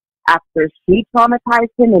mother, after she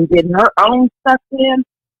traumatized him and did her own stuff to him,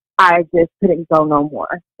 I just couldn't go no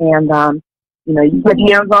more. And, you put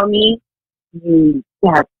hands on me, you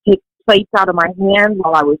have kicked plates out of my hand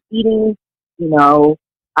while I was eating,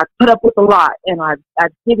 I put up with a lot, and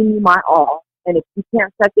I've given you my all. And if you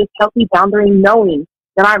can't set this healthy boundary, knowing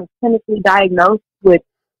that I'm clinically diagnosed with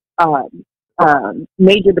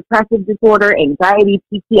major depressive disorder, anxiety,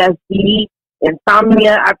 PTSD,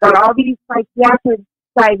 insomnia, I've got all these psychiatric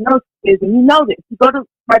diagnoses, and you know this. You go to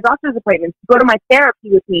my doctor's appointments, you go to my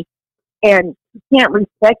therapy with me, and you can't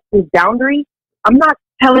respect this boundary. I'm not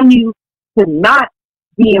telling you to not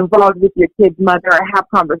be involved with your kid's mother or have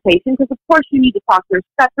conversations, because of course you need to talk to her.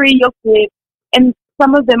 She's got 3 of your kids, and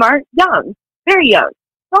some of them are young, very young.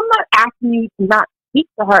 So I'm not asking you to not speak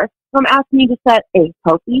to her. I'm asking you to set a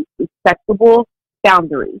healthy, respectable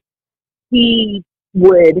boundary. He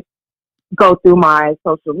would go through my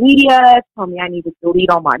social media, tell me I need to delete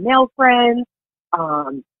all my male friends,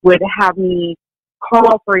 would have me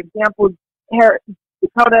call, for example,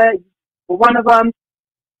 Dakota, one of them,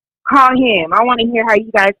 call him. I want to hear how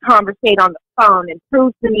you guys conversate on the phone and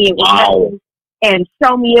prove to me it was nothing, and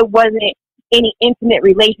show me it wasn't any intimate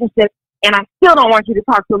relationship, and I still don't want you to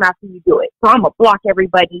talk to him after you do it. So I'm going to block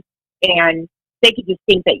everybody, and they could just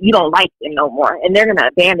think that you don't like them no more, and they're going to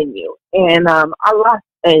abandon you. And I lost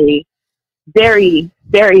a very,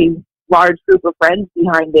 very large group of friends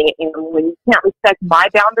behind it, and when you can't respect my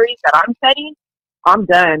boundaries that I'm setting, I'm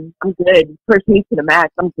done. I'm good. Push me to the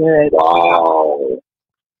max. I'm good. Wow.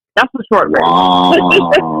 That's the short version.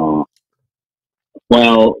 Wow.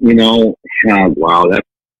 Well, wow, that's,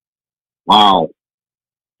 wow.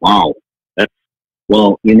 That's,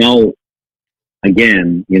 well,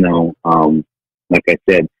 again, like I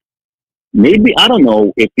said, maybe, I don't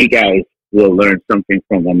know if you guys will learn something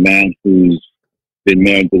from a man who's been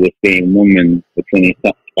married to the same woman for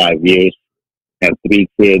 25 years, have 3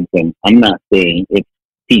 kids, and I'm not saying it's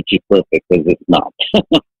peachy perfect, because it's not.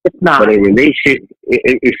 It's not. But a relationship,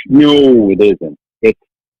 no, it isn't. A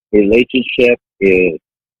relationship is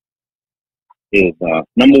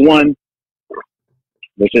number one,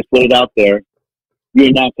 let's just put it out there,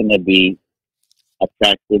 you're not going to be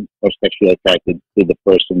attracted or sexually attracted to the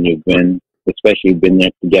person you've been, especially been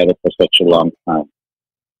there together for such a long time.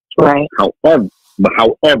 Right. However,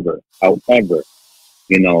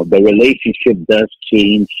 the relationship does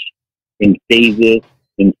change in phases,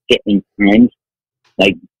 in certain times.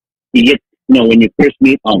 Like, you get, when you first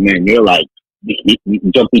meet, oh man, you're like, you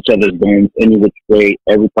jump each other's bones any which way,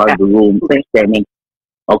 every part of the room, experiment.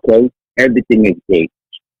 Okay, everything is great.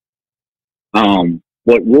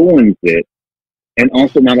 What ruins it, and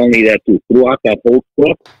also not only that too, throughout that whole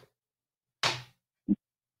trip,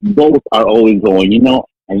 both are always going, I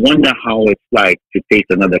wonder how it's like to taste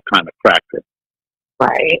another kind of cracker.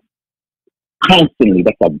 Right. Constantly,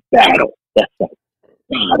 that's a battle.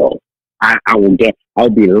 I'll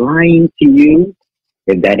be lying to you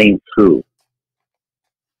if that ain't true.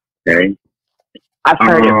 Okay? I've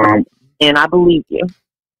heard it, and I believe you.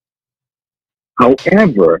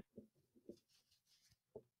 However,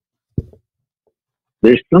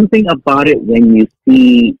 there's something about it when you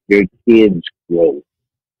see your kids grow.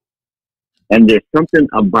 And there's something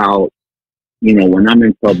about, when I'm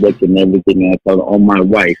in public and everything, I tell, oh, my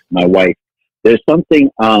wife. There's something,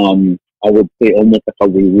 I would say almost like a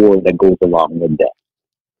reward that goes along with that.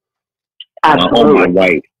 Oh, my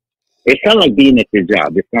wife. It's kind of like being at your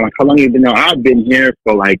job. It's kind of like, how long have you been there? I've been here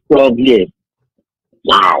for like 12 years.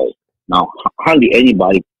 Wow. Now, hardly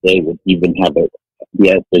anybody today would even have be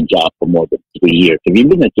at their job for more than 3 years. If you've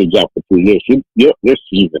been at your job for 2 years, you're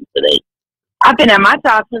seasoned today. I've been at my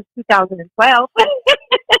job since 2012.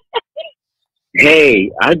 Hey,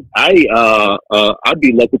 I'd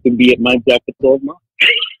be lucky to be at my job for 12 months.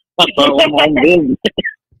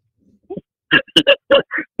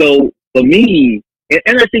 So for me,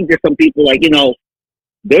 and I think there's some people like,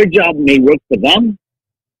 their job may work for them,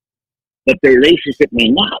 but their relationship may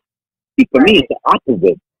not. See, for me, it's the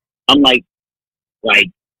opposite. I'm like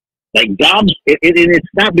jobs, it's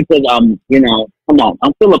not because come on,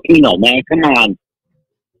 I'm Filipino, man, come on.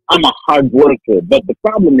 I'm a hard worker, but the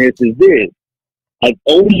problem is this.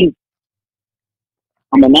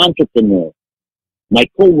 I'm an entrepreneur. My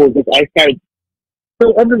co-workers, I started,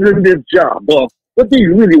 so other than this job, well, what do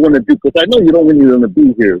you really want to do? Because I know you don't really want to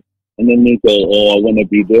be here. And then they go, oh, I want to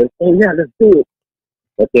be there. Oh, yeah, let's do it.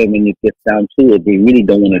 But then when it gets down to it, they really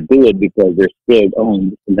don't want to do it because they're scared,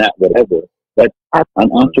 this and that, whatever. But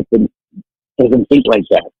an entrepreneur doesn't think like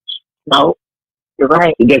that. No, you're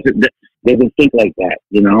right. It doesn't think like that,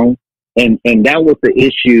 And that was the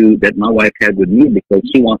issue that my wife had with me because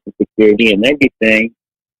she wants the security and everything.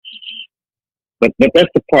 but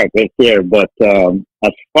that's the part right there. But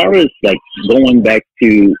as far as like going back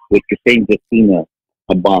to what you're saying, Justina,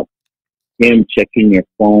 about him checking your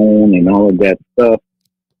phone and all of that stuff,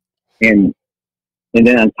 and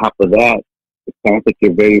then on top of that, it sounds like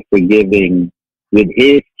you're very forgiving with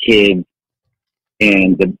his kids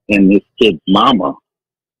and his kid's mama.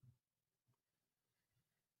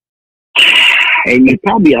 And you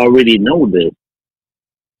probably already know this.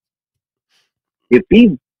 If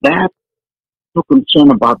he's that so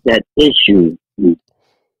concerned about that issue,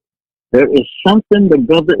 there is something the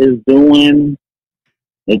brother is doing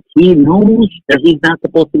that he knows that he's not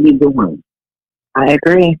supposed to be doing. I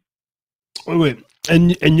agree. Wait,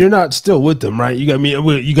 and you're not still with them, right?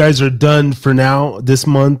 You guys are done for now this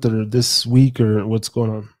month or this week or what's going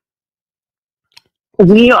on?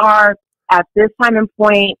 We are at this time and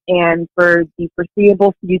point, and for the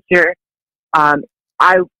foreseeable future, I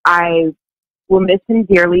will miss him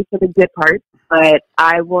dearly for the good parts, but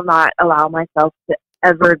I will not allow myself to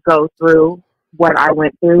ever go through what I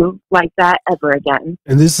went through like that ever again.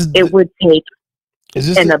 And it would take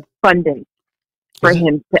an abundance for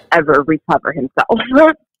him to ever recover himself.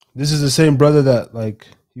 This is the same brother that like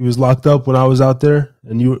he was locked up when I was out there,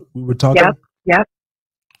 and we were talking. Yep.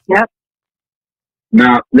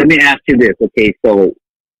 Now let me ask you this. Okay, so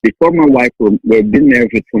before my wife, we've been married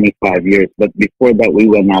for 25 years, but before that, we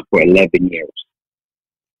went out for 11 years.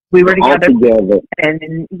 We were together,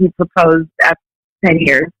 and he proposed at 10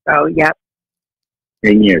 years. So, yep.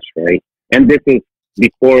 10 years, right? And this is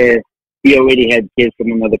before he already had kids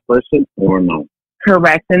from another person, or no?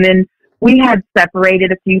 Correct. And then we had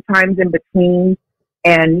separated a few times in between,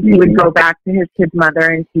 and he would go back to his kid's mother,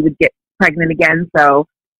 and she would get pregnant again. So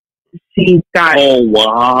she got in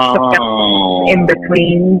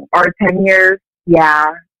between our 10 years.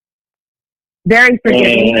 Yeah. Very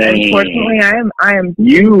forgiving. Unfortunately, I am.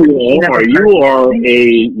 You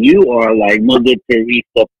are like Mother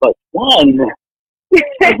Teresa +1.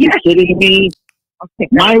 Are you kidding me?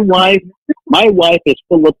 My wife is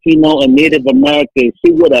Filipino and Native American.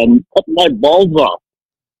 She would have cut my balls off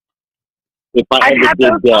if I ever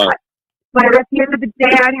did that. But at the end of the day,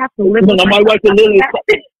 I'd have to live. My wife would literally.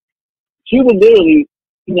 She would literally,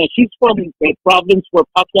 she's from the province where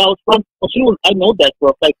Pubcast is from. I know that for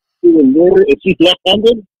a fact. She would literally, if she's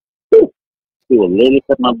left-handed, she will literally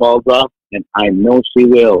cut my balls off, and I know she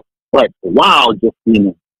will. But wow,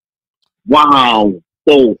 Justina, wow.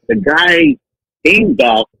 So the guy came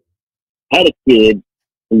back, had a kid,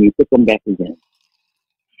 and you took him back again.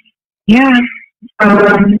 Yeah,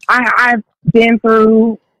 I've been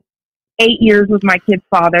through 8 years with my kid's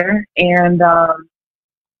father, and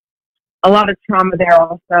a lot of trauma there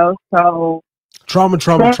also. So trauma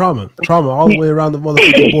all the way around the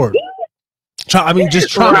motherfucking board. Just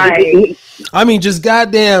trauma. Right. Just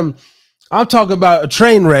goddamn. I'm talking about a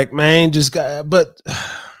train wreck, man. But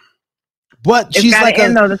she's like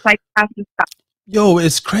the psychopath stuff. Yo,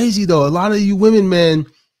 it's crazy though. A lot of you women, man,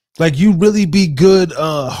 like you really be good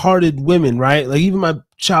hearted women, right? Like even my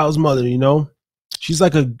child's mother, she's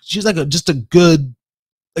like a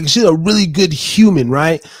really good human,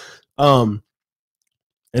 right? And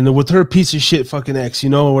then with her piece of shit fucking ex,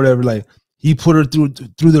 or whatever, like he put her through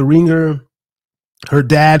the ringer. Her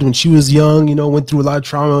dad, when she was young, went through a lot of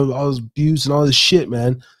trauma, all this abuse and all this shit,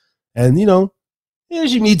 man. And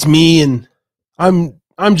she meets me, and I'm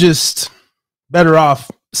just better off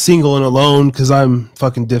single and alone because I'm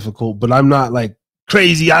fucking difficult, but I'm not like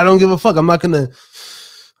crazy. I don't give a fuck. I'm not an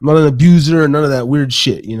abuser or none of that weird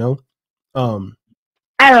shit, I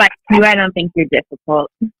like you. I don't think you're difficult.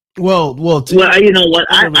 Well, you know what?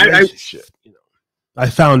 I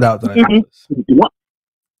found out that I was.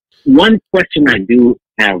 One question I do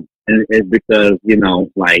have is because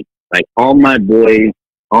like all my boys,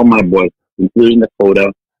 including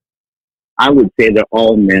Dakota, I would say they're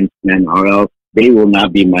all men, or else they will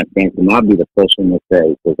not be my friends, and I'll be the first one to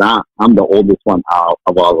say, because I'm the oldest one out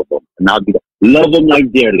of all of them, and I'll be love them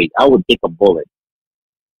like dearly. I would take a bullet,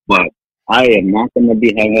 but I am not going to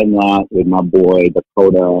be hanging out with my boy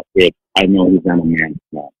Dakota if I know he's not a man.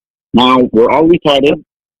 Now, we're all retarded.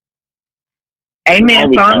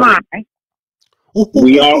 Amen. So am I.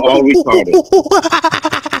 We are all retarded.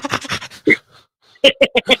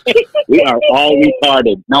 We are all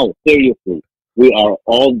retarded. No, seriously. We are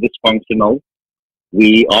all dysfunctional.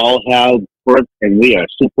 We all have quirks, and we are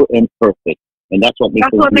super imperfect. And that's what makes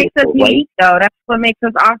us unique, though. That's what makes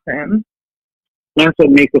us awesome. That's what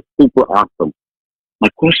makes us super awesome. My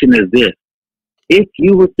question is this. If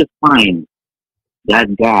you were to find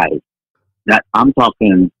that guy that I'm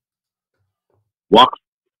talking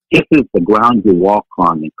kisses the ground you walk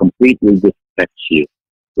on and completely respects you,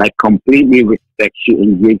 like completely respects you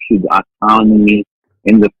and gives you the autonomy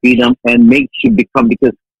and the freedom and makes you become,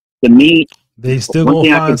 because to me, they still one gonna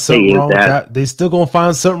thing I can find say something is wrong with that that. They still gonna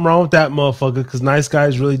find something wrong with that motherfucker because nice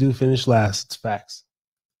guys really do finish last. It's facts.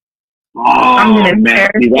 I'm oh gonna man,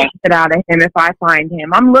 tear see that. shit out of him if I find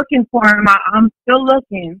him. I'm looking for him. I'm still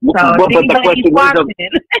looking. So But if the anybody's question is,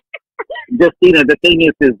 watching, Justina, the thing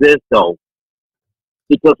is this though,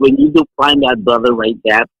 because when you do find that brother like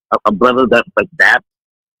that, a brother that's like that,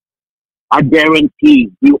 I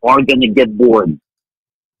guarantee you are gonna get bored,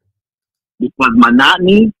 because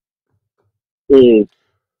monotony is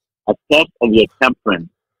a test of your temperance.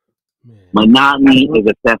 Man. Monotony is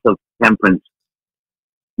a test of temperance.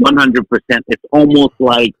 100%. It's almost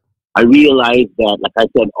like I realized that, like I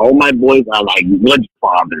said, all my boys are like good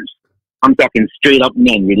fathers. I'm talking straight up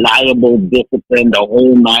men, reliable, disciplined, the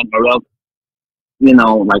whole nine, or else, you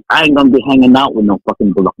know, like I ain't gonna be hanging out with no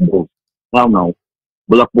fucking bullock bulls. Hell no.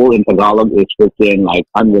 Bullock bull in Tagalog is freaking like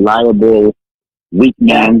unreliable, weak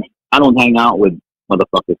man. I don't hang out with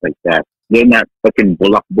motherfuckers like that. They're not fucking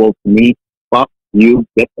bullock bull to me. Fuck you,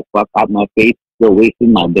 get the fuck out my face. You're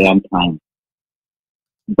wasting my damn time.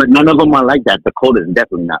 But none of them are like that. The code is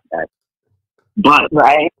definitely not that. But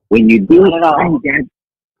right? when you do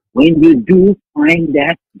find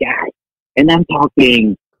that guy, and I'm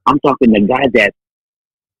talking the guy that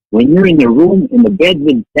when you're in the room in the bed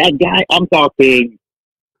with that guy, I'm talking,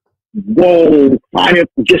 whoa, fire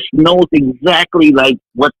just knows exactly like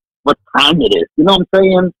what time it is. You know what I'm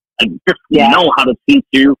saying? Like just know how to teach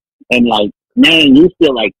you, and like, man, you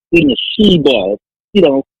feel like being a she-ball, you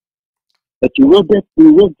know. But you will get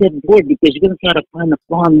bored because you're gonna try to find a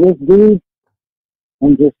flaw in this dude,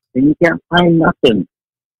 and you can't find nothing.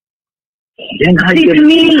 Then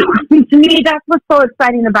To me, that's what's so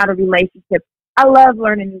exciting about a relationship. I love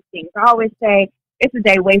learning new things. I always say it's a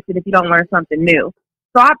day wasted if you don't learn something new.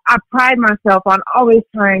 So I pride myself on always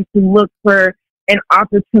trying to look for an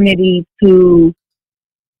opportunity to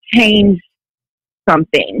change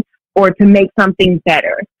something or to make something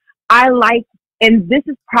better. I like, and this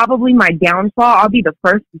is probably my downfall, I'll be the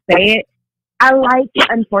first to say it.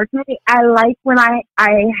 Unfortunately, I like when I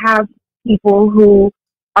have people who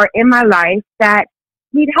are in my life that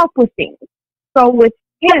need help with things. So with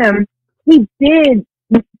him, he did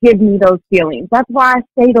give me those feelings. That's why I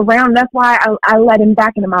stayed around. That's why I let him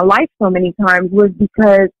back into my life so many times, was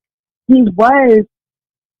because he was,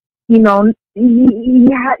 you know, he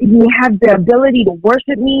had the ability to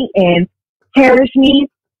worship me and cherish me,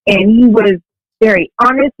 and he was very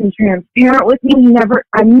honest and transparent with me.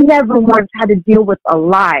 I never once had to deal with a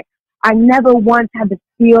lie. I never once had to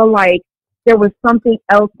feel like there was something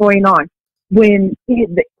else going on. When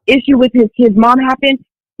the issue with his kid's mom happened,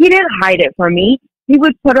 he didn't hide it from me. He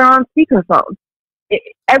would put her on speakerphone.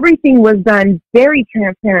 Everything was done very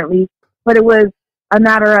transparently, but it was a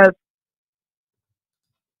matter of,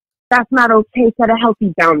 that's not okay. Set a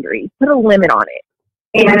healthy boundary. Put a limit on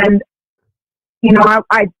it. And, you know,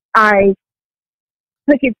 I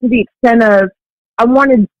took it to the extent of, I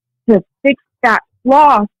wanted to fix that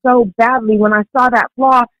flaw so badly. When I saw that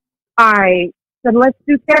flaw, I said, let's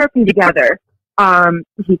do therapy together.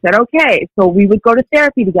 He said, okay. So we would go to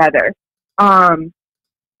therapy together. I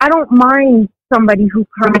don't mind somebody who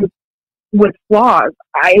comes with flaws.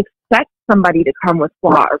 I expect somebody to come with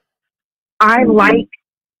flaws. I like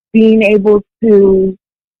being able to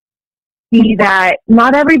see that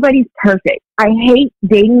not everybody's perfect. I hate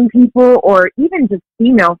dating people or even just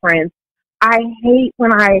female friends. I hate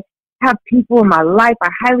when I have people in my life. I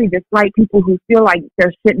highly dislike people who feel like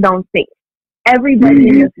their shit don't stink. Everybody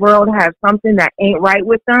in this world has something that ain't right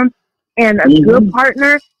with them, and a good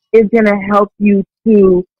partner is going to help you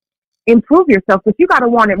to improve yourself, but you got to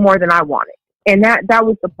want it more than I want it. And that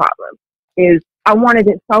was the problem, is I wanted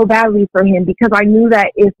it so badly for him because I knew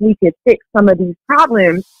that if we could fix some of these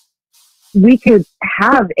problems, we could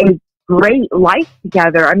have a great life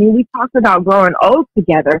together. I mean, we talked about growing old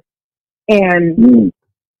together, and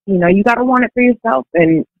you know, you got to want it for yourself.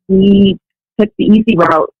 And we took the easy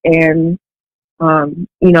route, and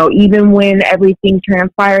you know, even when everything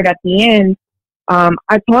transpired at the end,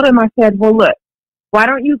 I told him, I said, well, look, why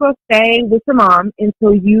don't you go stay with your mom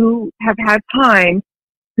until you have had time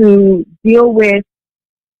to deal with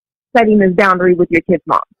setting this boundary with your kid's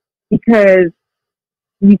mom? Because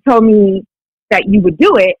you told me that you would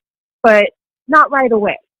do it, but not right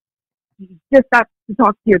away. You just got to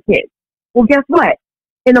talk to your kids. Well, guess what?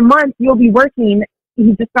 In a month, you'll be working.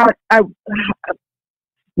 He just got,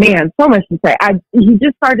 man, so much to say.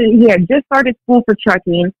 He had just started school for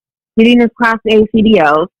trucking, getting his Class A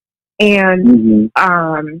CDLs, and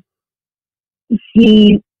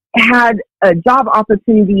he had a job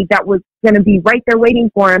opportunity that was going to be right there waiting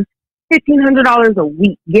for him, $1,500 a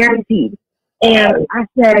week, guaranteed. And I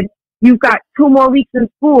said, you've got 2 more weeks in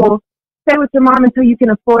school. Stay with your mom until you can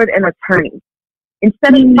afford an attorney.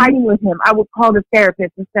 Instead of fighting with him, I would call the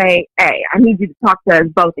therapist and say, hey, I need you to talk to us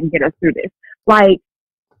both and get us through this. Like,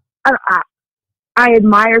 I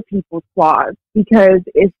admire people's flaws, because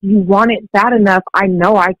if you want it bad enough, I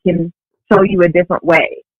know I can show you a different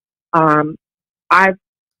way. I've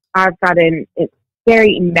got a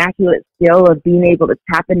very immaculate skill of being able to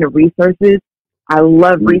tap into resources. I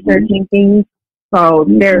love researching things, so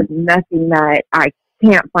there's nothing that I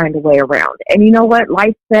can't find a way around. And you know what?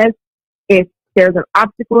 Life says if there's an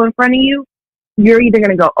obstacle in front of you, you're either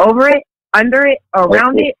going to go over it, under it,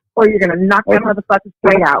 around it, or you're going to knock that motherfucker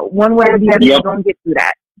straight out. One way or the other, you're going to get through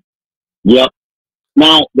that. Yep.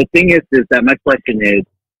 Now, the thing is that my question is,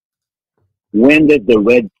 when did the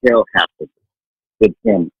red pill happen with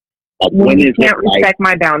him? Like, when you can't respect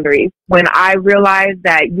my boundaries. When I realize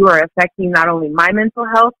that you are affecting not only my mental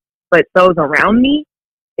health, but those around me,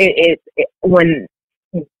 when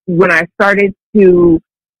I started to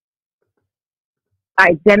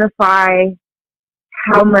identify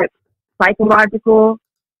how much psychological,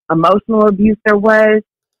 emotional abuse there was,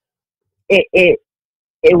 it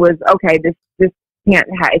was okay. This can't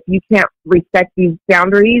if you can't respect these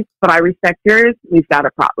boundaries, but I respect yours, we've got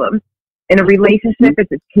a problem. In a relationship,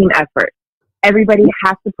 it's a team effort. Everybody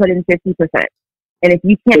has to put in 50%. And if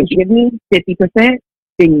you can't give me 50%,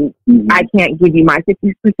 then I can't give you my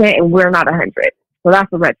 50%, and we're not 100. So that's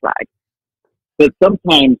a red flag. But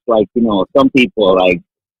sometimes, like, you know, some people, like,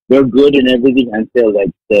 they're good in everything until,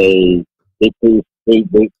 like,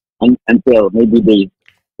 until maybe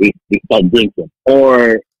they start drinking.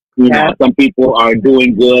 Or, you know, some people are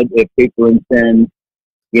doing good if they, for instance,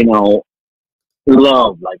 you know,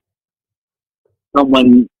 love, like,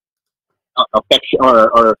 someone affection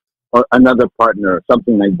or another partner or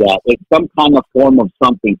something like that. It's some kind of form of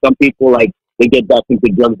something. Some people, like, they get back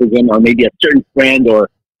into drugs again, or maybe a certain friend or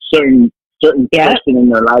certain person in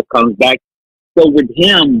their life comes back. So with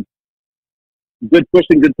him, good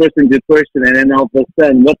person, and then all of a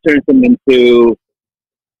sudden, what turns him into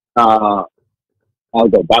Dr.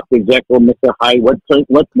 Jekyll, Mr. Hyde? What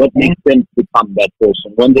makes him become that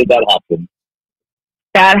person? When did that happen?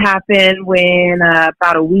 That happened when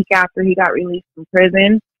about a week after he got released from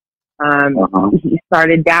prison. He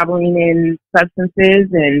started dabbling in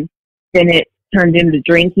substances, and then it turned into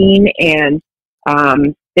drinking. And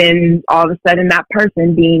then all of a sudden, that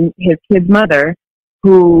person, being his kid's mother,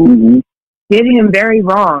 who did him very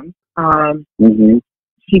wrong,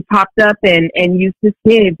 she popped up and used his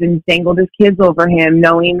kids and dangled his kids over him,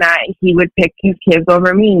 knowing that he would pick his kids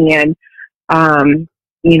over me. And,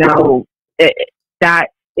 you know, that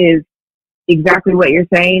is exactly what you're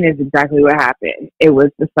saying is exactly what happened. It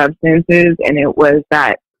was the substances, and it was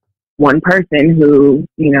that one person who,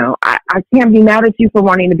 you know, I can't be mad at you for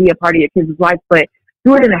wanting to be a part of your kids' life, but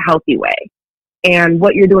do it in a healthy way. And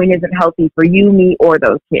what you're doing isn't healthy for you, me, or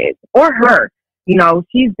those kids, or her. You know,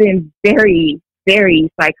 she's been very,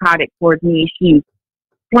 very psychotic towards me. She's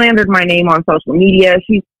slandered my name on social media.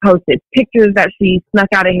 She's posted pictures that she snuck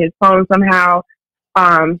out of his phone somehow.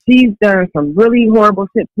 She's done some really horrible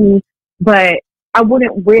shit to me, but I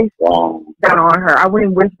wouldn't wish that on her. I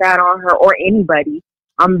wouldn't wish that on her or anybody.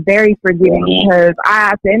 I'm very forgiving because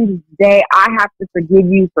at the end of the day, I have to forgive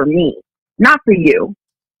you for me, not for you.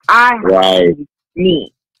 I have to forgive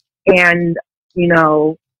me. And, you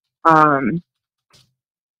know,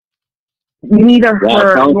 neither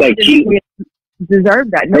her nor the kids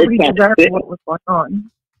deserve that. Nobody deserves what was going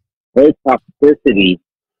on. Her toxicity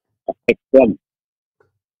affects them.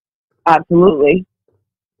 Absolutely.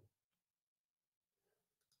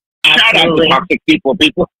 Shout out to toxic people. A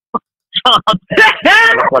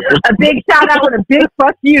big shout out and a big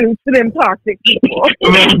fuck you to them toxic people.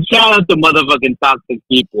 Man, shout out to motherfucking toxic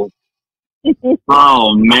people.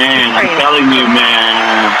 Oh man, I'm telling you,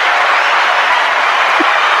 man.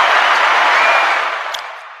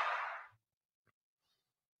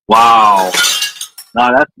 Wow.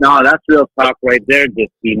 No, that's real talk right there,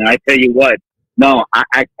 Justina. I tell you what. No,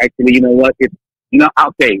 I actually, you know what? It's, you know,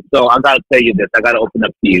 okay. So I gotta tell you this. I gotta open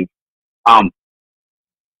up to you.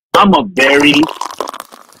 I'm a very,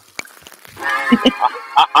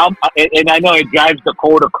 and I know it drives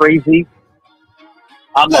Dakota crazy.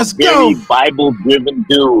 I'm a very Bible-driven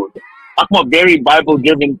dude. I'm a very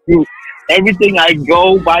Bible-driven dude. Everything I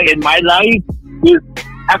go by in my life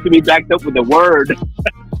has to be backed up with the word.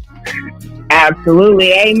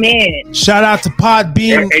 Absolutely. Amen. Shout out to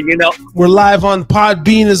Podbean. And you know, we're live on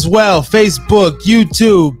Podbean as well. Facebook,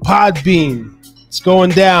 YouTube, Podbean. It's going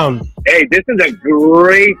down. Hey, this is a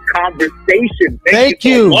great conversation. Thank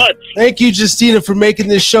you so much. Thank you, Justina, for making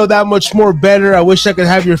this show that much more better. I wish I could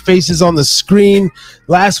have your faces on the screen.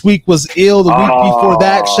 Last week was ill. The week before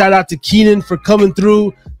that, shout out to Keenan for coming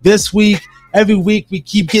through. This week, every week we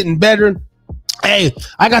keep getting better. Hey,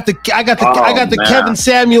 I got the Kevin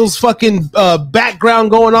Samuels fucking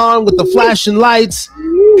background going on with the flashing lights.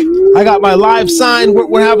 I got my live sign.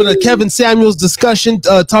 We're having a Kevin Samuels discussion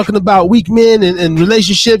talking about weak men and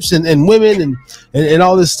relationships and women and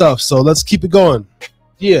all this stuff. So let's keep it going.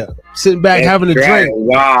 Yeah, sitting back having a drink.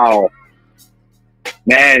 Wow.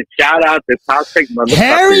 Man, shout out to Toxic Motherfuckers.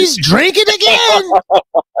 Harry's drinking again.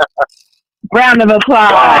 Round of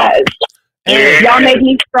applause. Wow. Yeah. Y'all make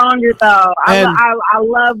me stronger, though. I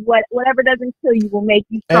love whatever doesn't kill you will make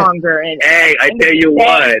you stronger. Hey, I tell you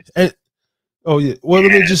what. Oh yeah. Well,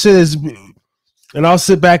 let me just say this, and I'll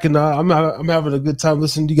sit back and I'm having a good time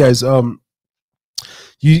listening to you guys.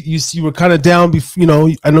 You were kind of down, you know.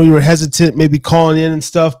 I know you were hesitant, maybe calling in and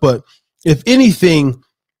stuff, but if anything,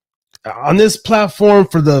 on this platform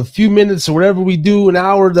for the few minutes or whatever we do, an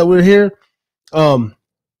hour that we're here,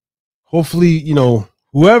 hopefully, you know,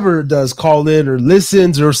 whoever does call in or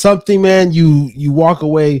listens or something, man, you walk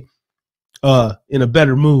away in a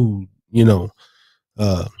better mood, you know.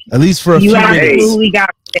 At least for a few minutes.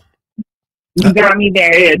 You got me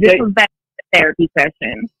there. Hey, this was better than a therapy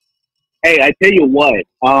session. Hey, I tell you what,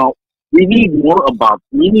 we need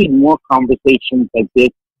more conversations like this.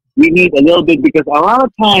 We need a little bit, because a lot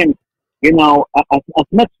of times, you know, as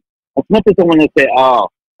much as I want to say,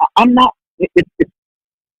 I'm not.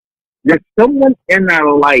 There's someone in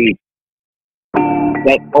our life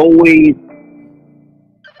that always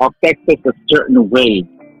affects us a certain way.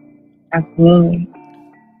 Absolutely.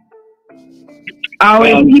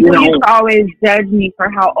 People used to always judge me for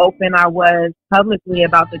how open I was publicly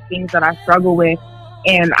about the things that I struggle with,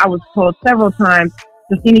 and I was told several times,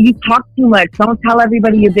 Justina, you talk too much. Don't tell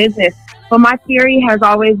everybody your business. But my theory has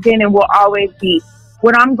always been and will always be,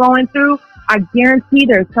 what I'm going through, I guarantee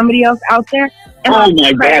there's somebody else out there. And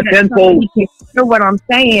my God, somebody can hear what I'm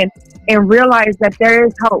saying and realize that there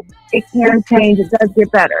is hope. It can change. It does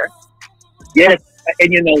get better. Yes,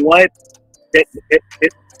 and you know what?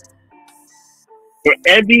 For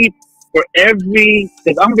every,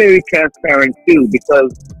 because I'm very transparent too,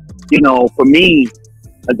 because, you know, for me,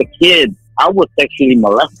 as a kid, I was sexually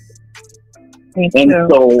molested. So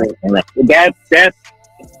that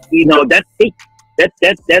you know, that takes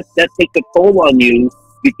a toll on you,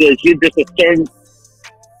 because you're just a certain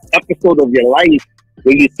episode of your life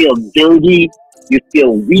where you feel dirty, you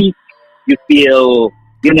feel weak, you feel,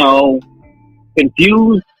 you know,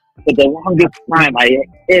 confused. For the longest time, I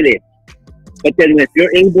hid it. But then if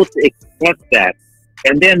you're able to express that,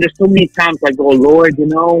 and then there's so many times I go, Lord, you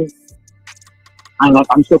know,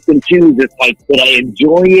 I'm so confused. It's like, did I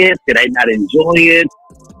enjoy it? Did I not enjoy it?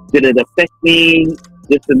 Did it affect me?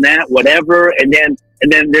 This and that, whatever. And then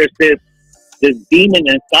there's this demon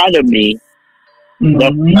inside of me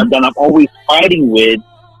that I'm always fighting with,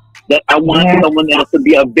 that I want someone else to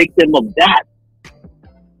be a victim of that.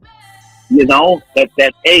 You know,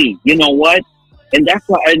 that hey, you know what? And that's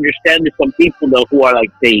why I understand that some people, though, who are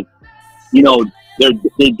like, say, you know,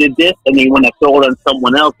 they did this and they want to throw it on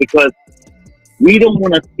someone else, because we don't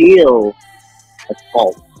want to feel at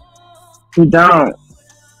fault. We don't.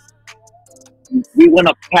 We want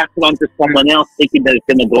to pass it on to someone else, thinking that it's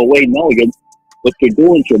going to go away. No, what you're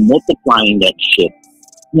doing is you're multiplying that shit.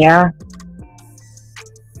 Yeah.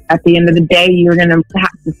 At the end of the day, you're going to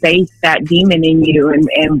have to face that demon in you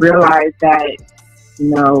and realize that, you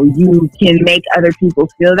know, you can make other people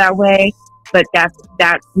feel that way, but that's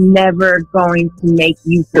never going to make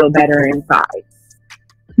you feel better inside.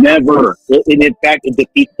 Never. And in fact, it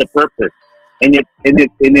defeats the purpose. And it,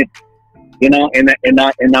 you know,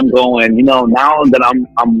 and I'm going, you know, now that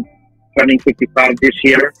I'm turning 55 this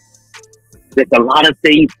year, there's a lot of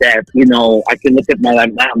things that, you know, I can look at my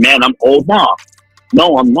life now. Man, I'm old now.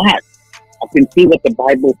 No, I'm not. I can see what the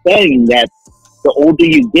Bible's saying, that the older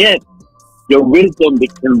you get, your wisdom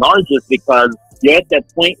enlarges, because you're at that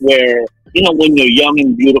point where, you know, when you're young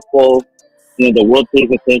and beautiful, you know, the world pays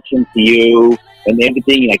attention to you and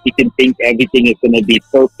everything. Like, you can think everything is going to be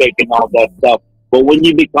perfect and all that stuff. But when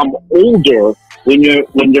you become older, when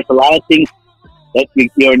there's a lot of things that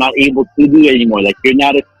you're not able to do anymore, like you're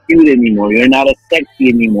not as cute anymore, you're not as sexy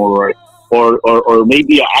anymore, or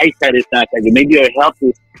maybe your eyesight is not like, maybe your health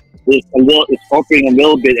is faltering a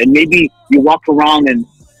little bit, and maybe you walk around and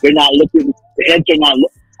you're not looking, the heads are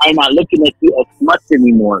not looking at you as much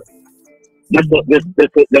anymore. There's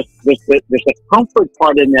a comfort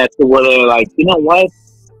part in that, to where they're like, you know what?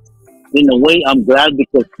 in a way, I'm glad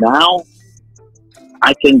because now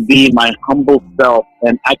I can be my humble self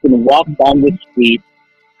and I can walk down the street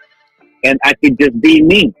and I can just be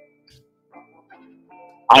me.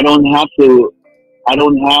 I don't have to. I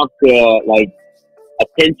don't have to like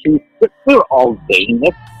attention. We're all vain.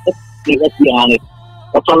 Let's be honest.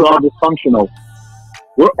 That's why we're all dysfunctional.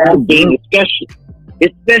 We're all vain,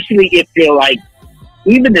 especially if you're like,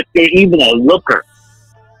 even if you're even a looker.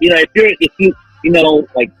 You know, if you're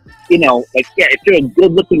a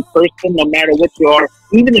good-looking person, no matter what you are,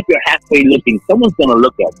 even if you're halfway looking, someone's gonna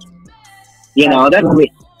look at you. You know, that's it.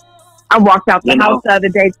 I walked out the house the other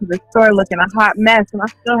day to the store looking a hot mess, and I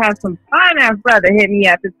still have some fine-ass brother hit me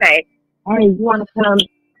up and say, "Hey, you want to come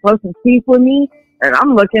blow some teeth with me?" And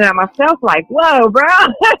I'm looking at myself like, "Whoa, bro."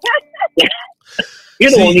 You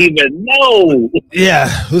don't even know. Yeah.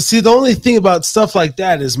 Well, see, the only thing about stuff like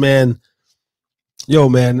that is, man,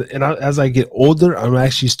 and as I get older, I'm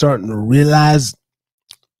actually starting to realize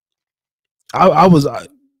I was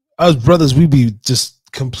brothers, we be just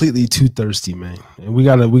completely too thirsty, man. And we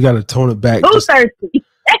gotta tone it back. Who's thirsty?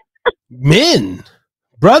 Men,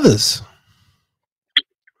 brothers.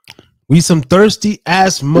 We some thirsty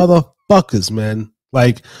ass motherfuckers, man.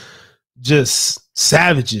 Like just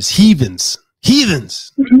savages, heathens.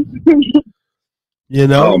 You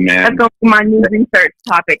know? Oh, man. That's going to be my new research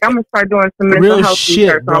topic. I'm going to start doing some mental health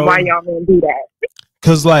research on why y'all didn't do that.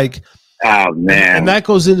 Because, like, oh, man. And that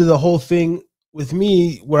goes into the whole thing with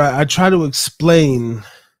me where I try to explain.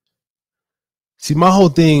 See, my whole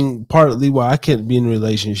thing, partly why I can't be in a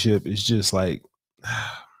relationship is just like,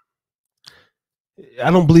 I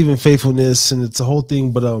don't believe in faithfulness and it's a whole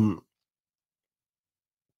thing, but, and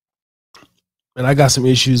I got some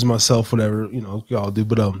issues myself, whatever, you know, y'all do,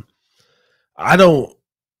 but, I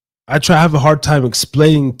have a hard time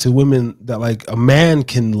explaining to women that like a man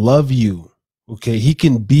can love you. Okay. He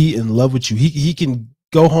can be in love with you. He can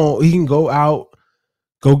go home. He can go out,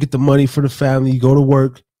 go get the money for the family, go to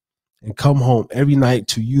work and come home every night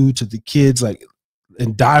to you, to the kids, like,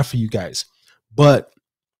 and die for you guys. But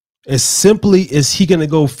as simply as he going to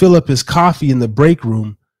go fill up his coffee in the break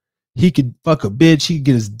room, he could fuck a bitch. He could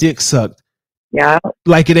get his dick sucked. Yeah,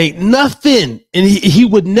 like it ain't nothing, and he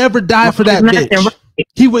would never die for that bitch.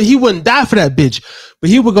 He wouldn't die for that bitch, but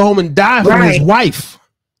he would go home and die for his wife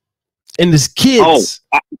and his kids.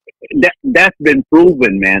 Oh, that's been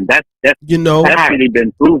proven, man. That's really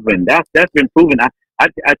been proven. That's been proven. I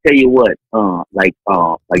tell you what, like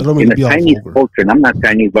in the Chinese culture, and I'm not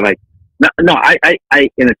Chinese, but I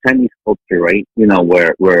in a Chinese culture, right? You know,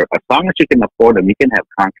 where as long as you can afford them, you can have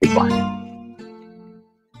concubines.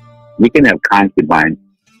 You can have concubines,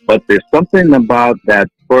 but there's something about that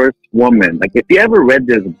first woman. Like if you ever read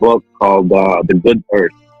this book called The Good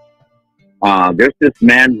Earth, there's this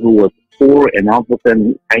man who was poor and all of a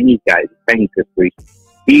sudden, Chinese history,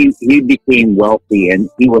 he became wealthy and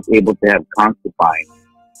he was able to have concubines.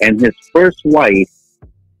 And his first wife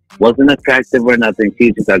wasn't attractive or nothing.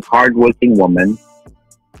 She's just a hardworking woman.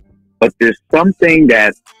 But there's something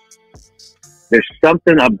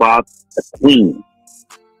about the queen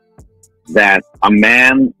that a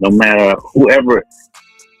man, no matter whoever,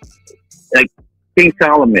 like King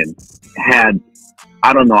Solomon had,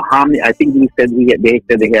 I don't know how many. I think they said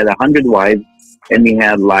they had 100 wives and he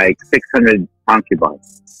had like 600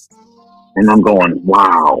 concubines. And I'm going,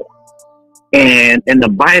 wow. And in the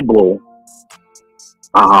Bible,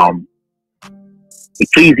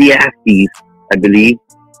 Ecclesiastes, I believe,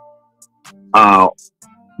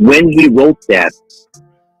 when he wrote that,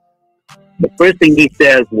 the first thing he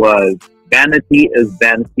says was, vanity is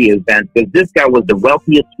vanity is vanity. Because this guy was the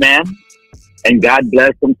wealthiest man, and God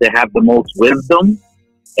blessed him to have the most wisdom.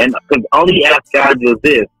 And because all he asked God was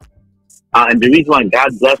this, and the reason why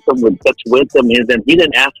God blessed him with such wisdom is that he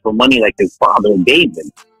didn't ask for money like his father David.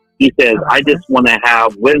 He says, I just want to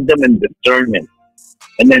have wisdom and discernment.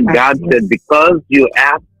 And then God said, because you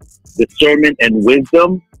ask discernment and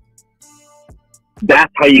wisdom,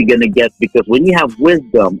 that's how you're going to get. Because when you have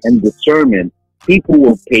wisdom and discernment, people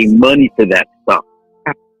will pay money for that stuff.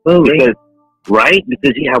 Absolutely.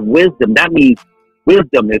 Because you have wisdom. That means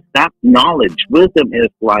wisdom is not knowledge. Wisdom is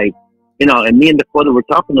like, and me and Dakota were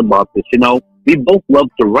talking about this, we both love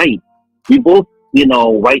to write. We both,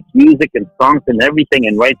 write music and songs and everything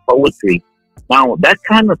and write poetry. Now, that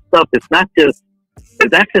kind of stuff, that's just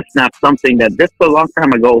not something that just a long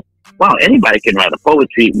time ago, wow, anybody can write a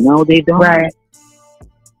poetry. No, they don't. Right.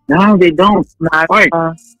 No, they don't.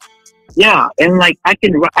 Yeah, and like I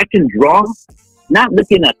can draw, not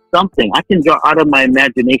looking at something. I can draw out of my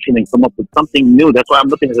imagination and come up with something new. That's why I'm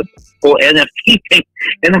looking at the whole NFT thing,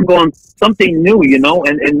 and I'm going something new,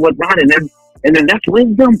 and whatnot. And then And then that's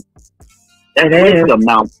wisdom. That's wisdom.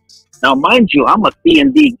 Now, mind you, I'm a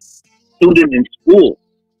C&D student in school,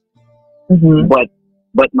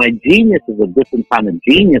 but my genius is a different kind of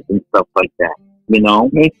genius and stuff like that, you know.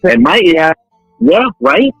 And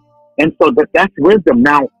right. And so that's wisdom.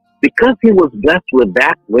 Now, because he was blessed with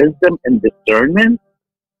that wisdom and discernment,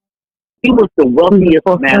 he was the wealthiest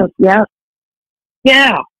man.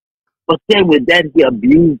 Yeah. But then with that, he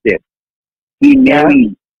abused it. He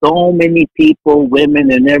married so many people,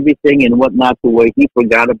 women, and everything and whatnot, to where he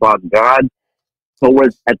forgot about God.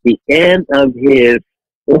 Towards at the end of his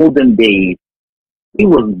olden days, he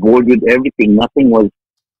was bored with everything. Nothing was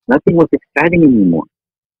exciting anymore.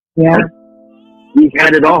 Yeah, like, he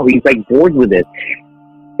had it all. He's like bored with it.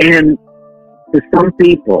 And to some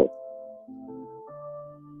people,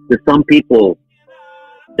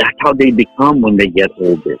 that's how they become when they get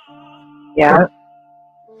older. Yeah.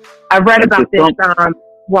 I read about this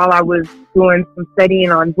while I was doing some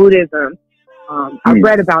studying on Buddhism. I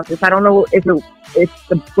read about this. I don't know if it's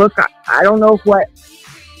the book. I don't know what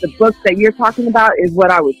the book that you're talking about is what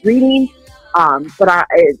I was reading. But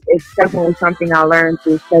it's definitely something I learned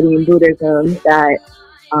through studying Buddhism, that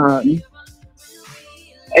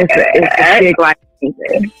it's a big life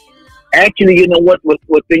thing. Actually, you know what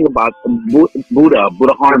thing about Buddha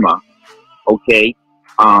Harma, okay?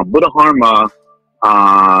 Buddha Harma,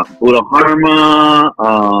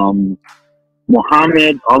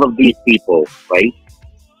 Muhammad, all of these people, right?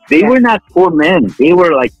 They were not poor men. They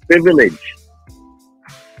were like privileged.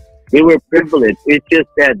 They were privileged. It's just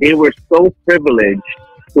that they were so privileged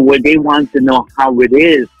to where they want to know how it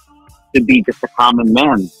is to be just a common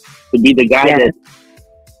man, to be the guy that's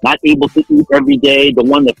not able to eat every day, the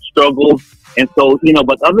one that struggles. And so, you know,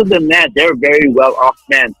 but other than that, they're very well off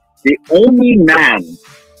men. The only man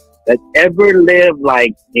that ever lived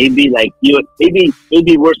like maybe like you,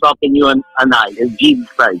 maybe worse off than you and I, is Jesus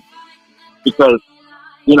Christ. Because,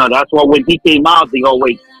 you know, that's why when he came out, they go,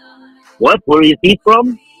 wait, what? Where is he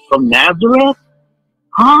from? From Nazareth?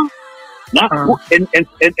 Huh?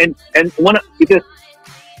 And one, because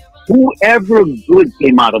whoever good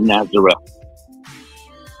came out of Nazareth,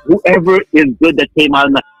 whoever is good that came out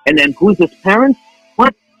of Nazareth, and then who's his parents?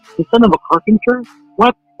 What? The son of a carpenter?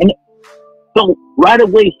 What? And so right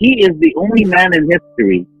away, he is the only man in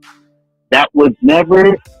history that was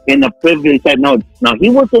never in a privileged. No, he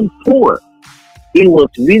wasn't poor. He was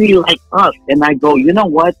really like us. And I go, you know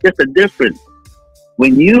what? There's a difference.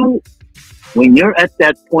 When you're at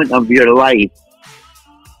that point of your life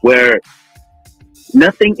where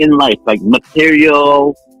nothing in life, like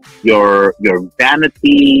material, your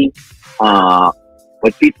vanity,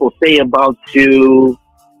 what people say about you,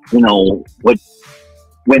 you know,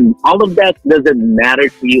 when all of that doesn't matter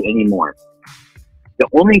to you anymore, the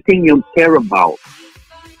only thing you care about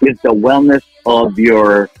is the wellness of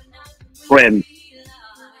your friend,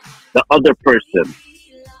 the other person.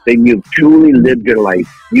 Then you've truly lived your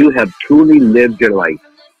life. You have truly lived your life.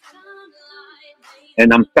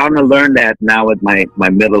 And I'm starting to learn that now at my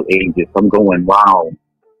middle ages. I'm going, wow,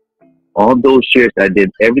 all those years I did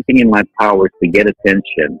everything in my power to get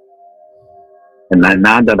attention. And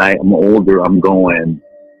now that I am older, I'm going,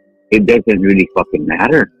 it doesn't really fucking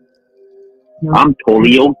matter. No. I'm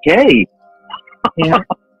totally okay. Yeah.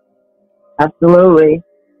 Absolutely.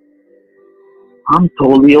 I'm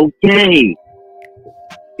totally okay.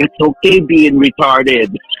 It's okay being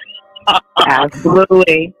retarded.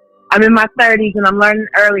 Absolutely. I'm in my 30s and I'm learning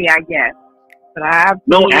early, I guess. But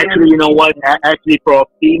no, actually, you know what? Actually, for a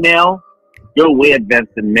female, you're way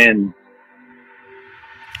advanced than men.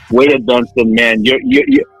 Way advanced than men. You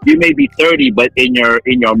may be 30, but in your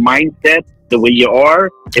mindset, the way you are,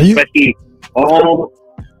 especially all.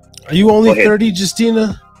 Are you only 30,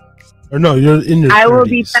 Justina? Or no, you're in your 30s. I will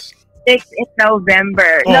be 36 in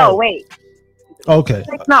November. Oh. No, wait. Okay.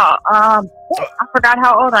 No, I forgot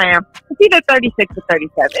how old I am. It's either 36 or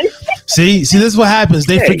 37. See, this is what happens.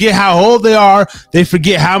 They forget how old they are. They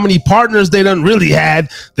forget how many partners they done really had.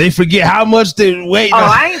 They forget how much they wait. Oh,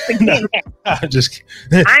 I ain't forgetting that. Just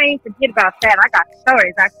I ain't forget about that. I got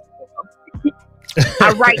stories.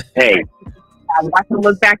 I write. Hey. I can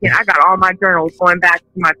look back and I got all my journals going back to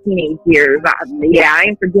my teenage years. I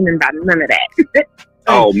ain't forgetting about none of that.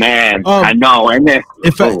 Oh man, I know. And then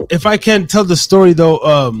if I can tell the story though,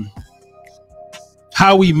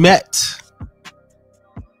 how we met.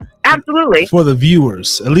 Absolutely. For the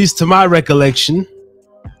viewers, at least to my recollection.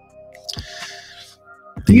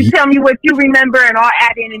 You tell me what you remember, and I'll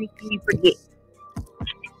add in anything you forget.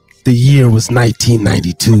 The year was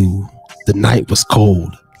 1992. The night was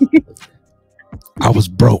cold. I was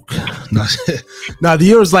broke. Now the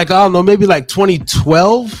year was like, I don't know, maybe like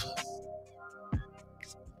 2012.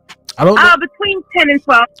 I don't know. Between 10 and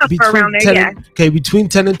 12, somewhere around there, yeah. Okay, between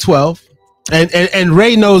 10 and 12. And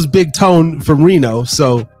Ray knows Big Tone from Reno,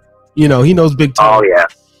 so he knows Big Tone. Oh yeah.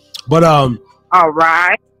 But all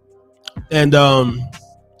right. And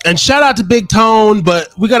shout out to Big Tone, but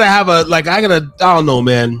we gotta have I don't know,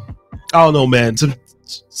 man. Some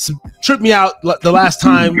trip me out the last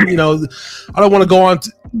time, I don't want to go on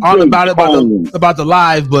about it about the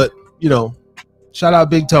live, but shout out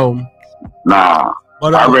Big Tone. Nah.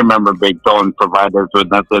 But I remember Big Tone provided us with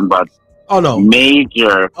nothing but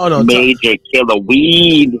major killer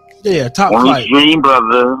weed. Yeah, top Orange flight. Dream,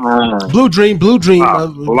 brother. Blue Dream. Blue Dream.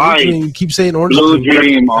 Keep saying Orange Blue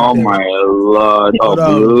Dream. Oh my Lord.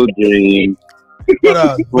 Blue Dream.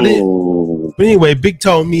 But anyway, Big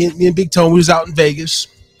Tone, me and Big Tone, we was out in Vegas.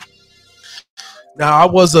 Now I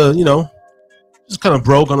was just kind of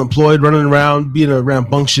broke, unemployed, running around, being a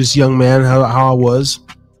rambunctious young man, how I was.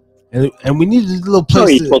 And we needed a little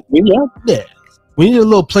place we needed a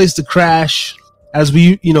little place to crash, as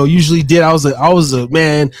we usually did. I was a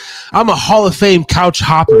man. I'm a Hall of Fame couch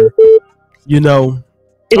hopper. Oh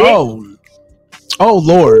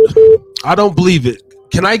Lord, I don't believe it.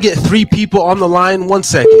 Can I get 3 people on the line? 1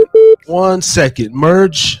 second.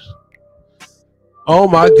 Merge. Oh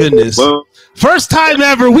my goodness. First time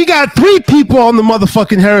ever, we got 3 people on the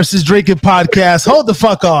motherfucking Harris's Drinkin podcast. Hold the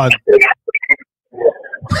fuck on.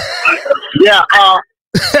 Yeah, I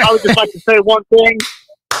would just like to say one thing.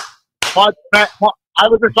 March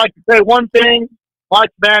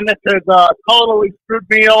Madness has totally screwed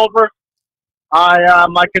me over.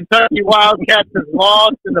 My Kentucky Wildcats has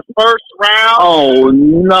lost in the first round. Oh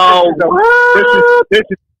no! This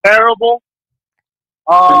is terrible.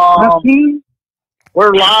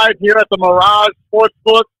 We're live here at the Mirage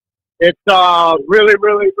Sportsbook. It's really,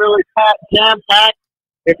 really, really jam-packed.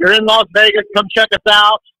 If you're in Las Vegas, come check us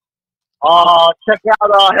out. Check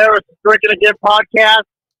out Harris Drinkin Again podcast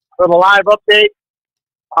for the live update.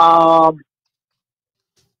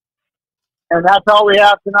 And that's all we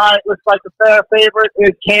have tonight. Looks like the fair favorite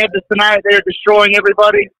is Kansas tonight. They're destroying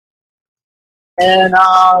everybody. And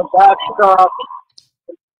that's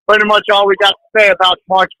pretty much all we got to say about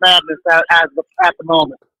March Madness at the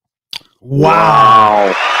moment.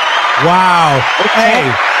 Wow.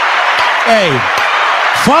 Hey.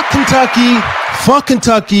 Fuck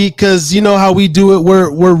Kentucky, because you know how we do it.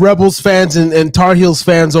 We're Rebels fans and Tar Heels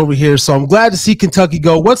fans over here, so I'm glad to see Kentucky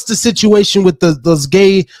go. What's the situation with those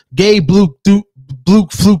gay blue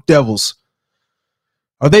fluke devils?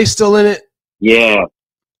 Are they still in it? Yeah.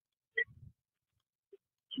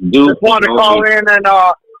 Just wanted to call in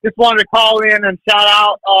and shout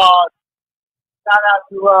out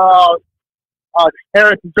to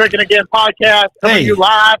Harris Drinkin Again podcast, coming to you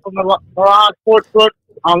live from the Mirage Sportsbook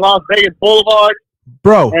on Las Vegas Boulevard.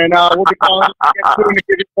 Bro. And we'll be calling soon to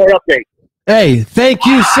give you more updates. Hey, thank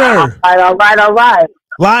you, sir. All right.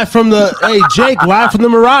 Live from the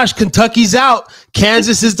Mirage. Kentucky's out.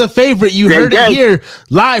 Kansas is the favorite. You heard it here.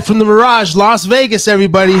 Live from the Mirage, Las Vegas,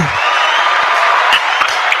 everybody.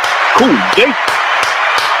 Cool, Jake.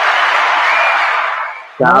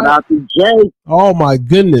 Shout out to Jake. Oh my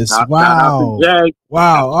goodness! Wow! Shout out to Jake.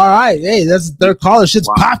 Wow! All right, hey, that's their caller. Shit's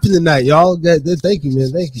popping tonight, y'all. Thank you,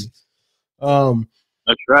 man. Thank you.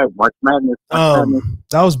 That's right. March Madness.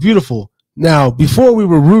 That was beautiful. Now, before we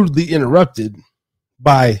were rudely interrupted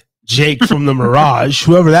by Jake from the Mirage,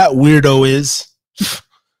 whoever that weirdo is,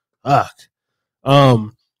 fuck.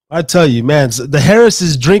 I tell you, man, the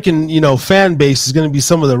Harris's Drinkin, fan base is going to be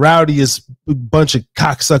some of the rowdiest bunch of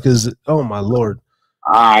cocksuckers. Oh my Lord.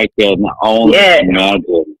 I can only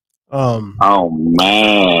imagine. Oh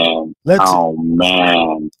man.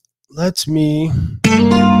 Let me.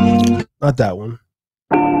 Not that one.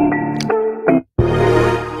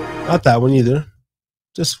 Not that one either.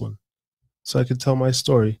 This one, so I could tell my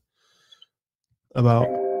story about.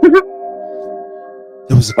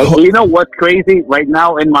 It was. You know what's crazy right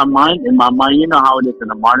now in my mind? You know how it is in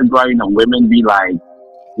the Mardi Gras. Women be like,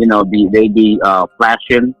 they be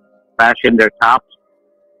flashing their tops.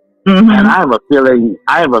 Mm-hmm. And I have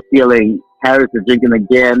a feeling Harris is Drinkin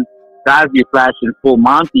Again. Guys be flashing full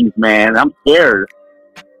Monties, man. I'm scared.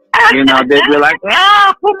 They'd be like,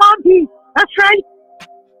 full Monty. That's right.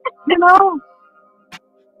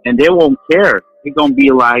 And they won't care. They're going to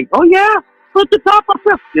be like, oh yeah, put the top up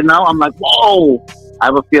there. I'm like, whoa. I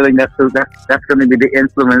have a feeling that's going to be the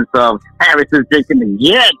influence of Harris is Drinkin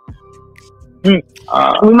Again. We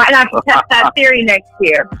might have to test that theory next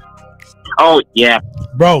year. Oh, yeah.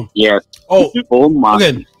 Bro. Yes. Oh, my.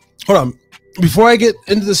 Okay. Hold on. Before I get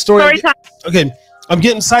into the story, I'm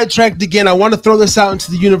getting sidetracked again. I want to throw this out into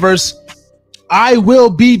the universe. I will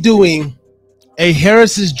be doing a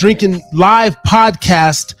Harris's Drinkin live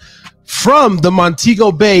podcast from the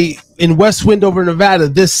Montego Bay in West Windover, Nevada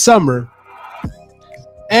this summer.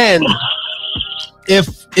 And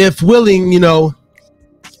if willing,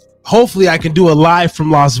 hopefully I can do a live from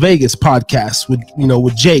Las Vegas podcast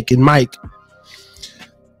with Jake and Mike.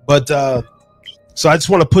 But so I just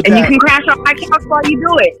want to put and that. You can crash on my couch while you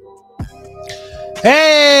do it.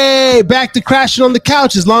 Hey, back to crashing on the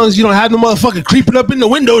couch as long as you don't have no motherfucker creeping up in the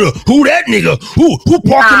window to who that nigga? Who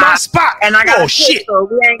parked in my spot? And I got shit. So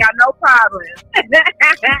we ain't got no problem.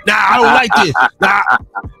 Nah, I don't like it. Nah,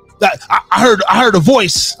 I heard a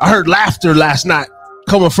voice. I heard laughter last night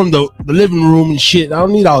coming from the living room and shit. I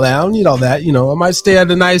don't need all that. I might stay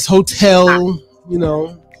at a nice hotel,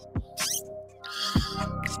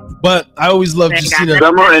 But I always love just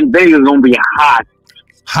summer in Vegas is gonna be hot.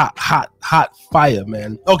 Hot fire,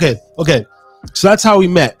 man. Okay. So that's how we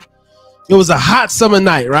met. It was a hot summer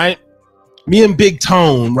night, right? Me and Big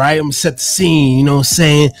Tone, right? I'm gonna set the scene, you know what I'm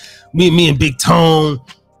saying? Me and Big Tone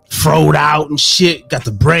froed out and shit, got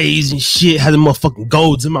the braids and shit, had the motherfucking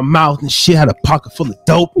golds in my mouth and shit, had a pocket full of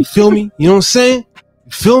dope. You feel me? You know what I'm saying?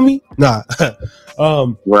 You feel me? Nah.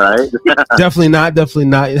 Right. Definitely not.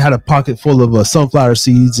 It had a pocket full of sunflower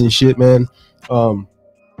seeds and shit, man.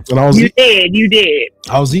 And I was you did.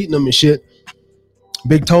 I was eating them and shit.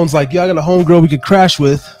 Big Tone's like, yeah, I got a homegirl we could crash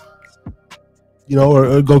with,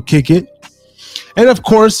 or go kick it. And of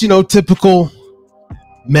course, typical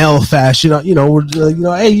male fashion, we're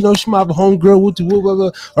hey, she might have a homegirl, blah, blah,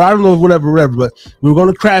 or I don't know, whatever, but we were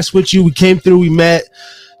going to crash with you. We came through, we met.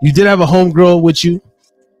 You did have a homegirl with you,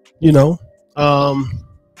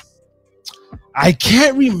 I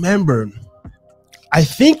can't remember. I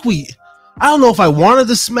don't know if I wanted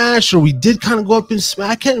to smash or we did kind of go up and smash.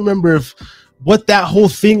 I can't remember what that whole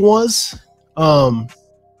thing was. The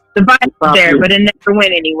vibe was there, but it never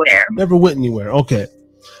went anywhere. Never went anywhere. Okay.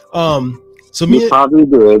 So me probably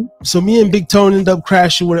did. So me and Big Tone ended up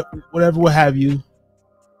crashing, whatever, what have you.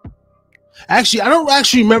 Actually, I don't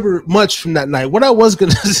actually remember much from that night. What I was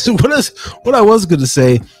gonna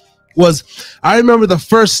say was I remember the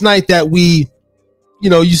first night that we,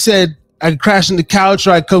 you said I could crash on the couch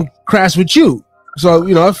or I come crash with you. So,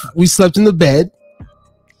 we slept in the bed.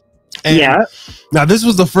 And yeah. Now this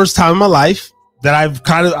was the first time in my life that I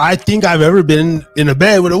think I've ever been in a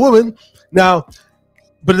bed with a woman. Now,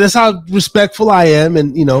 but that's how respectful I am.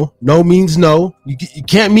 And, no means no. You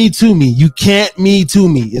can't me to me. You can't me to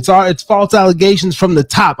me. It's false allegations from the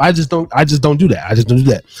top. I just don't do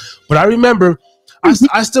that. But I remember,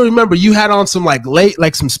 I still remember you had on some like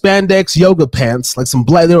some spandex yoga pants, like some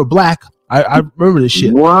black. They were black. I remember this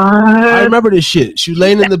shit. What? I remember this shit. She was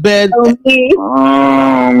laying in the bed. Oh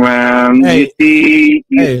man! Hey.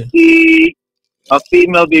 You see, a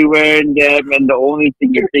female be wearing them, and the only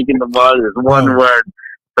thing you're thinking about is one word: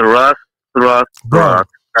 thrust. Bro.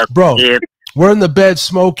 It. We're in the bed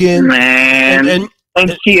smoking, man.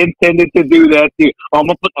 And she intended to do that too. Oh, I'm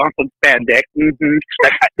gonna put on some spandex. Mm-hmm.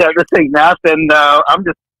 The other thing now, and I'm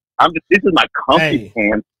just. This is my comfy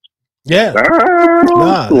pants. Yeah.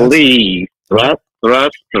 Please, thrust.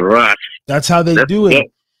 That's how they do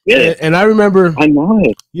it. Yeah. And I remember. I know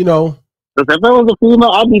it. Because if I was a female,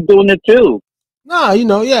 I'd be doing it too. Nah,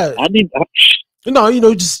 yeah. I'd be.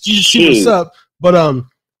 Just see what's up. But I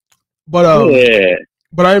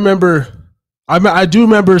remember. I do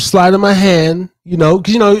remember sliding my hand,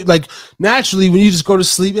 because like naturally when you just go to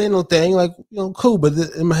sleep, ain't no thing, like cool. But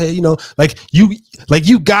in my head, like you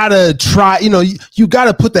gotta try, you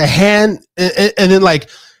gotta put the hand, and then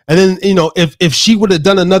if she would have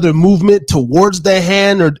done another movement towards the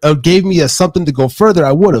hand or gave me something to go further,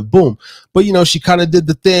 I would have. Boom. But she kind of did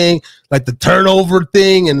the thing, like the turnover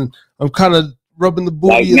thing, and I'm kind of rubbing the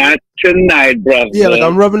booty. Like not tonight, brother. Yeah, like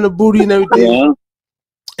I'm rubbing the booty and everything.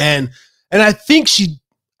 Yeah. And I think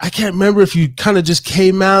I can't remember if you kind of just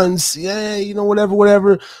came out and said, yeah,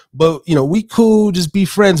 whatever. But, we cool, just be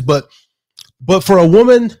friends. But for a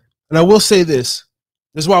woman, and I will say this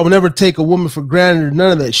is why I will never take a woman for granted or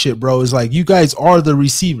none of that shit, bro. It's like you guys are the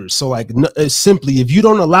receivers. So like simply, if you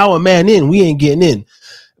don't allow a man in, we ain't getting in.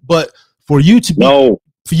 But for you to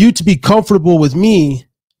be comfortable with me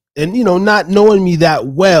and, not knowing me that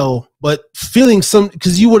well, but feeling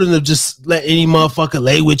because you wouldn't have just let any motherfucker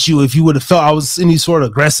lay with you if you would have felt I was any sort of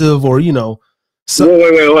aggressive or, So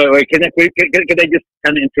wait. Can I just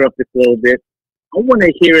kind of interrupt this a little bit? I want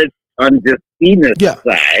to hear it on Justina's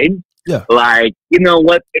side. Yeah. Like, you know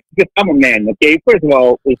what? Because I'm a man, okay? First of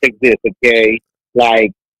all, let's take this, okay?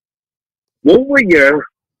 Like, what were your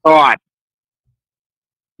thoughts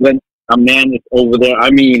when a man is over there? I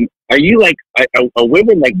mean, Are you like a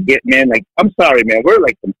women like get man? Like, I'm sorry, man. We're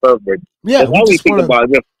like some perverts. Yeah, That's how we think about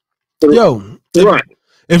it. Yo,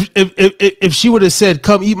 if she would have said,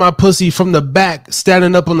 "Come eat my pussy" from the back,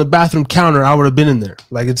 standing up on the bathroom counter, I would have been in there.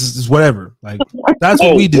 Like it's just whatever. Like that's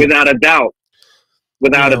what we do. Without a doubt.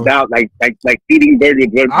 Without a doubt, like feeding burgers.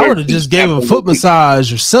 I would have just gave a foot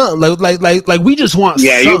massage or something. Like we just want.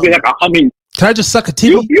 Yeah, something. you'd be like a humming. Can I just suck a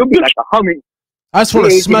titty? You'll be like a humming. I just want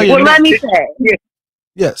to smell your. Well, let me say.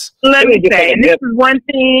 Yes. Let me say, and this is one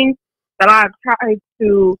thing that I've tried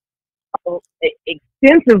to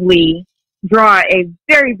extensively draw a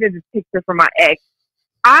very vivid picture for my ex.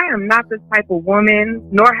 I am not the type of woman,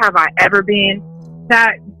 nor have I ever been,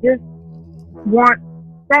 that just wants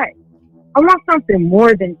sex. I want something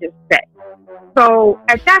more than just sex. So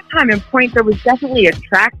at that time and point, there was definitely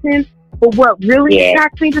attraction, but what really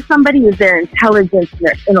attracts me to somebody is their intelligence and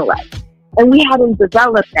their intellect. And we hadn't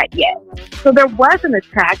developed that yet. So there was an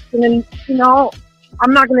attraction, and, you know,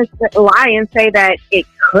 I'm not going to lie and say that it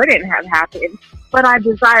couldn't have happened, but I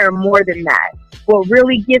desire more than that. What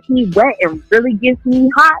really gets me wet and really gets me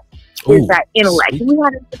hot is that intellect. And we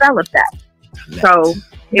hadn't developed that. So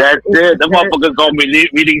that's it. The motherfuckers gonna be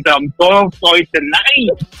reading some Tolstoy tonight.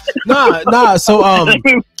 Nah. So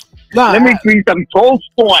let me read some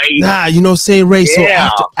Tolstoy. Nah, you know, say Ray. So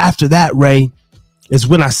after that, Ray, is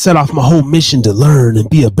when I set off my whole mission to learn and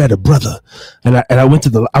be a better brother. And I went to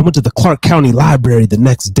the Clark County Library the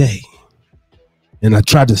next day, and I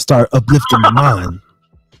tried to start uplifting my mind.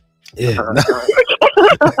 Yeah.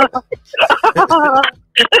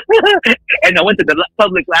 And I went to the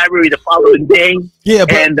public library the following day. Yeah,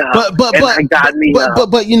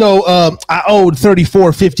 but you know, I owed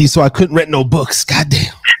 $34.50, so I couldn't rent no books.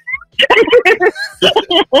 Goddamn.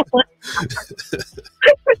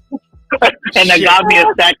 And I got me a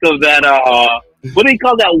stack of that. What do you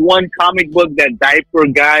call that one comic book? That diaper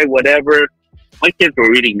guy, whatever. My kids were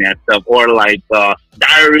reading that stuff, or like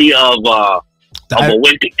Diary of a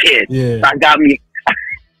Wimpy Kid. Yeah. So I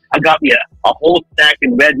got me a whole stack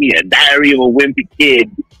and read me a Diary of a Wimpy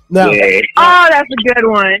Kid. No. Yeah. Oh, that's a good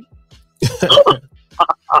one.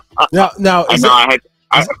 now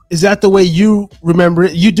is that the way you remember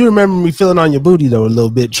it? You do remember me feeling on your booty though a little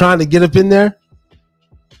bit, trying to get up in there?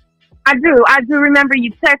 I do remember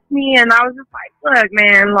you text me, and I was just like, look,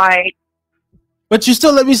 man, like. But you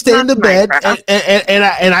still let me stay in the bed,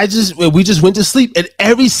 and we just went to sleep. And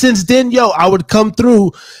ever since then, I would come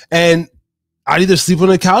through, and I'd either sleep on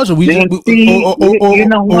the couch, or we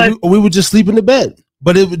would just sleep in the bed.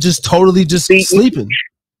 But it would just totally sleeping.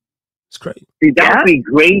 It's crazy. See, that would be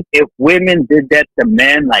great if women did that to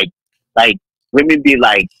men, like women be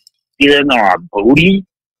like feeling on our booty.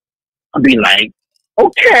 I'd be like,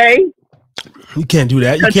 okay. You can't do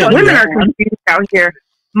that. You can't. Women are confused out here.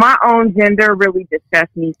 My own gender really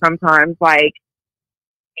disgusts me sometimes. Like,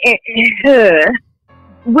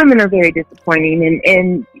 women are very disappointing,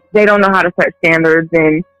 and they don't know how to set standards.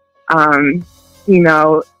 And, you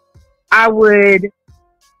know, I would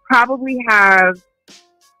probably have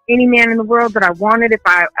any man in the world that I wanted if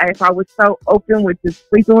I was so open with just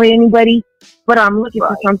sleeping with anybody. But I'm looking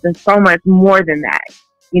for something so much more than that.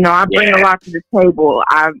 You know, I bring a lot to the table.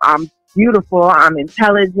 I'm beautiful, I'm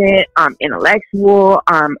intelligent, I'm intellectual,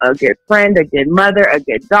 I'm a good friend, a good mother, a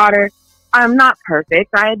good daughter. I'm not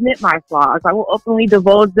perfect. I admit my flaws. I will openly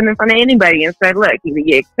divulge them in front of anybody and say, look, either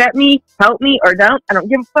you accept me, help me, or don't. I don't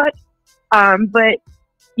give a fuck. But,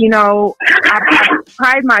 you know, I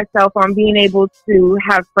pride myself on being able to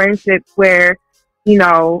have friendships where, you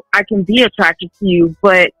know, I can be attracted to you,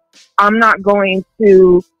 but I'm not going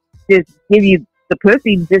to just give you the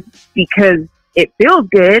pussy just because it feels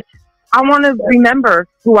good. I want to remember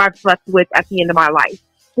who I've slept with at the end of my life.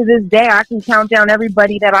 To this day, I can count down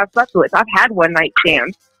everybody that I've slept with. I've had one night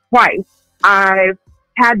stands twice. I've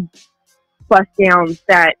had bust downs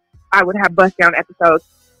that I would have bust down episodes,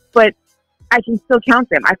 but I can still count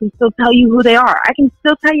them. I can still tell you who they are. I can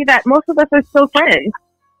still tell you that most of us are still friends.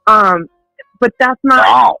 But that's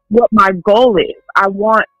not what my goal is. I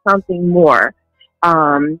want something more.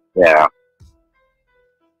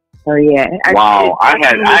 So yeah.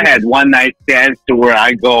 I had one night stands to where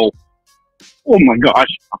I go, oh my gosh,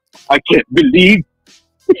 I can't believe.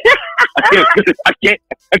 I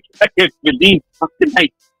can't believe.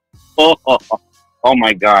 Oh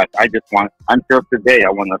my gosh, I just want, until today,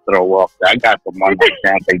 I want to throw up. I got some one night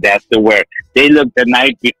stands like that to where they looked the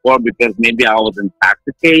night before because maybe I was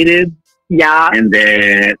intoxicated. Yeah. And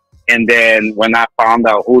then when I found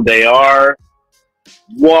out who they are,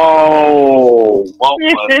 whoa, what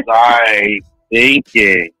was I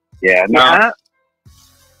thinking? Yeah, no.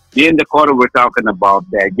 Me and Dakota were talking about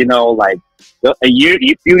that. You know, like So a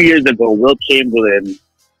few years ago, Will Chamberlain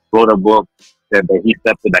wrote a book that he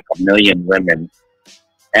slept with like 1 million women.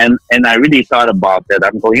 And I really thought about that.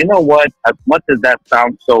 I'm going, you know what? As much as that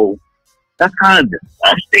sounds so, that's kind of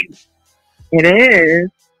disgusting. It is.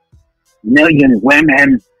 1 million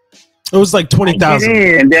women. It was like 20,000.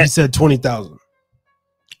 And then, he said 20,000.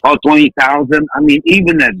 Oh, 20,000? I mean,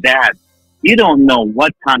 even at that, you don't know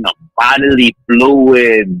what kind of bodily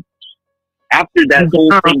fluid. After that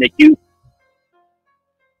whole thing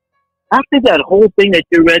that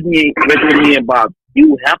you read with me about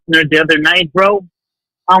Hugh Hefner the other night, bro,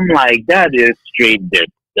 I'm like, that is straight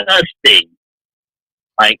disgusting.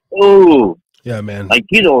 Like, ooh. Yeah, man. Like,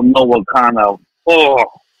 you don't know what kind of,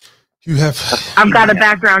 You have. I've got a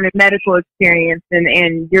background in medical experience,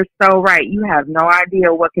 and you're so right. You have no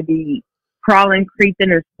idea what could be crawling,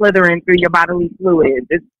 creeping, and slithering through your bodily fluids.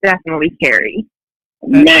 It's definitely scary.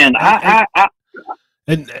 Man,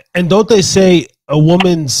 and don't they say a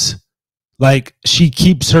woman's, like, she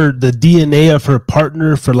keeps the DNA of her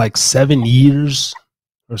partner for like 7 years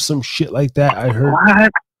or some shit like that? I heard.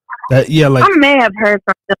 What? That, yeah, like, I may have heard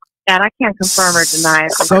something like that. I can't confirm or deny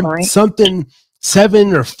at this point. Something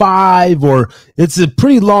 7 or 5, or it's a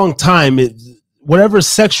pretty long time. Whatever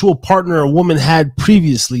sexual partner a woman had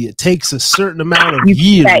previously, it takes a certain amount of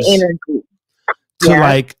years that energy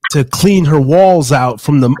to clean her walls out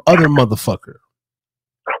from the other motherfucker.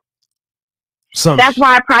 That's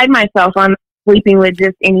why I pride myself on sleeping with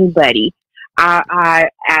just anybody. I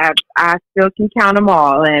still can count them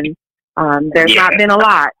all, and there's not been a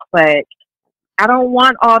lot, but I don't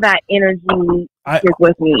want all that energy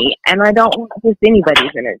with me, and I don't want just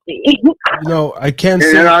anybody's energy. I can't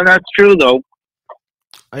say. No, that's true though.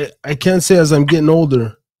 I can't say as I'm getting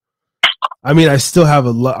older. I mean, I still have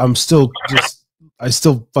a lot. I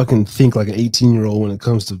still fucking think like an 18-year-old when it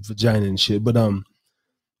comes to vagina and shit. But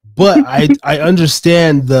I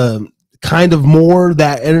understand the kind of more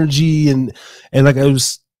that energy and like I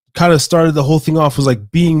was kind of started the whole thing off was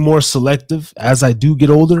like being more selective as I do get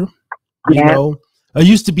older. You know, I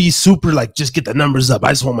used to be super like just get the numbers up.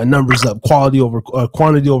 I just want my numbers up, quantity over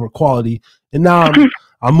quality. And now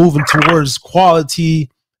I'm moving towards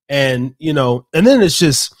quality, and and then it's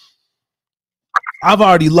just I've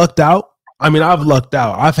already lucked out. I mean, I've lucked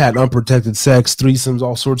out. I've had unprotected sex, threesomes,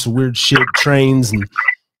 all sorts of weird shit, trains,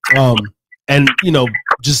 and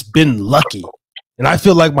just been lucky. And I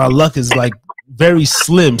feel like my luck is like very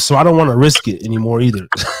slim, so I don't want to risk it anymore either.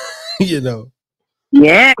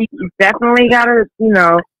 Yeah, you definitely gotta.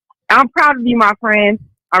 I'm proud of you, my friend.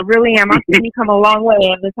 I really am. I've seen you come a long way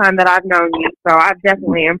in the time that I've known you, so I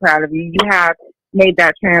definitely am proud of you. You have made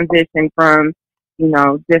that transition from,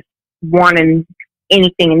 just wanting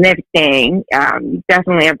anything and everything. You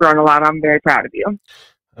definitely have grown a lot. I'm very proud of you.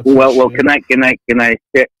 Well, can I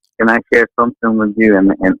share something with you?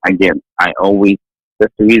 And again, that's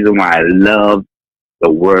the reason why I love the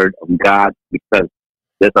Word of God, because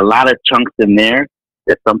there's a lot of chunks in there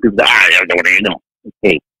that some people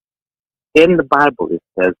okay. In the Bible, it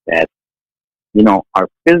says that, our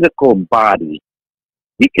physical body,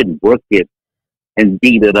 we can work it and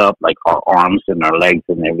beat it up like our arms and our legs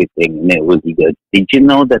and everything, and it would be good. Did you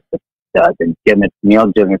know that the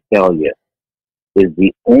male genitalia is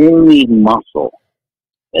the only muscle,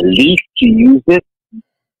 the least you use it,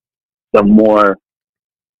 the more,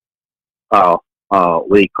 what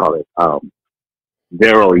do you call it,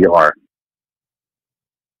 virile you are.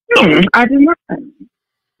 I did not.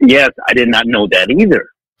 Yes, I did not know that either.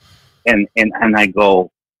 And I go,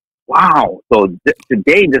 wow. So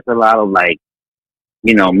today there's a lot of like,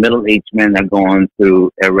 middle-aged men are going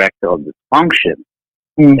through erectile dysfunction.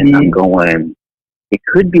 Mm-hmm. And I'm going, it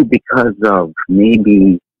could be because of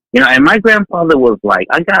maybe, and my grandfather was like,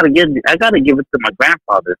 I gotta give it to my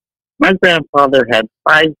grandfather. My grandfather had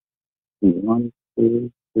 5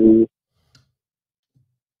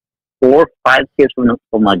 kids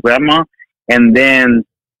from my grandma, and then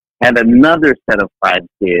had another set of 5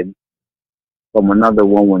 kids from another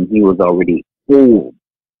one when he was already old.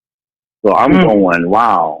 So I'm going,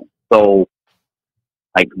 wow. So,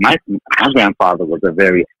 like, my grandfather was a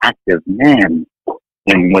very active man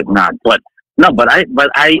and whatnot. But I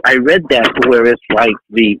read that where it's like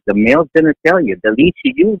the male genitalia, the least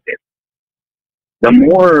you use it, the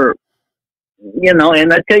more,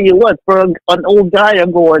 and I tell you what, for an old guy,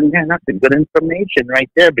 I'm going, man, that's a good information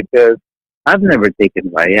right there, because I've never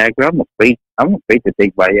taken Viagra. I'm afraid to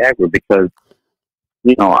take Viagra because,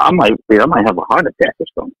 I might have a heart attack or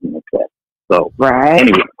something like that. So,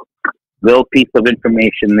 anyway, little piece of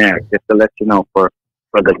information there, just to let you know, for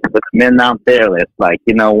the men out there, it's like,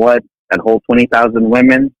 you know what, that whole 20,000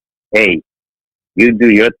 women, hey, you do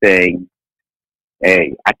your thing,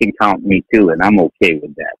 hey, I can count me too, and I'm okay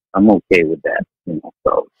with that.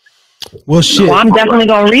 So. Well, shit. Well, I'm definitely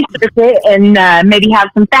going to research it and maybe have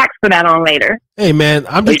some facts for that on later. Hey, man,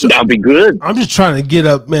 That'll be good. I'm just trying to get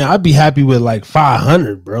up, man. I'd be happy with like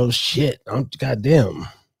 500, bro. Shit, I'm goddamn.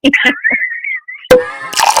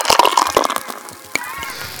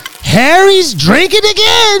 Harry's drinking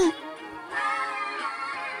again.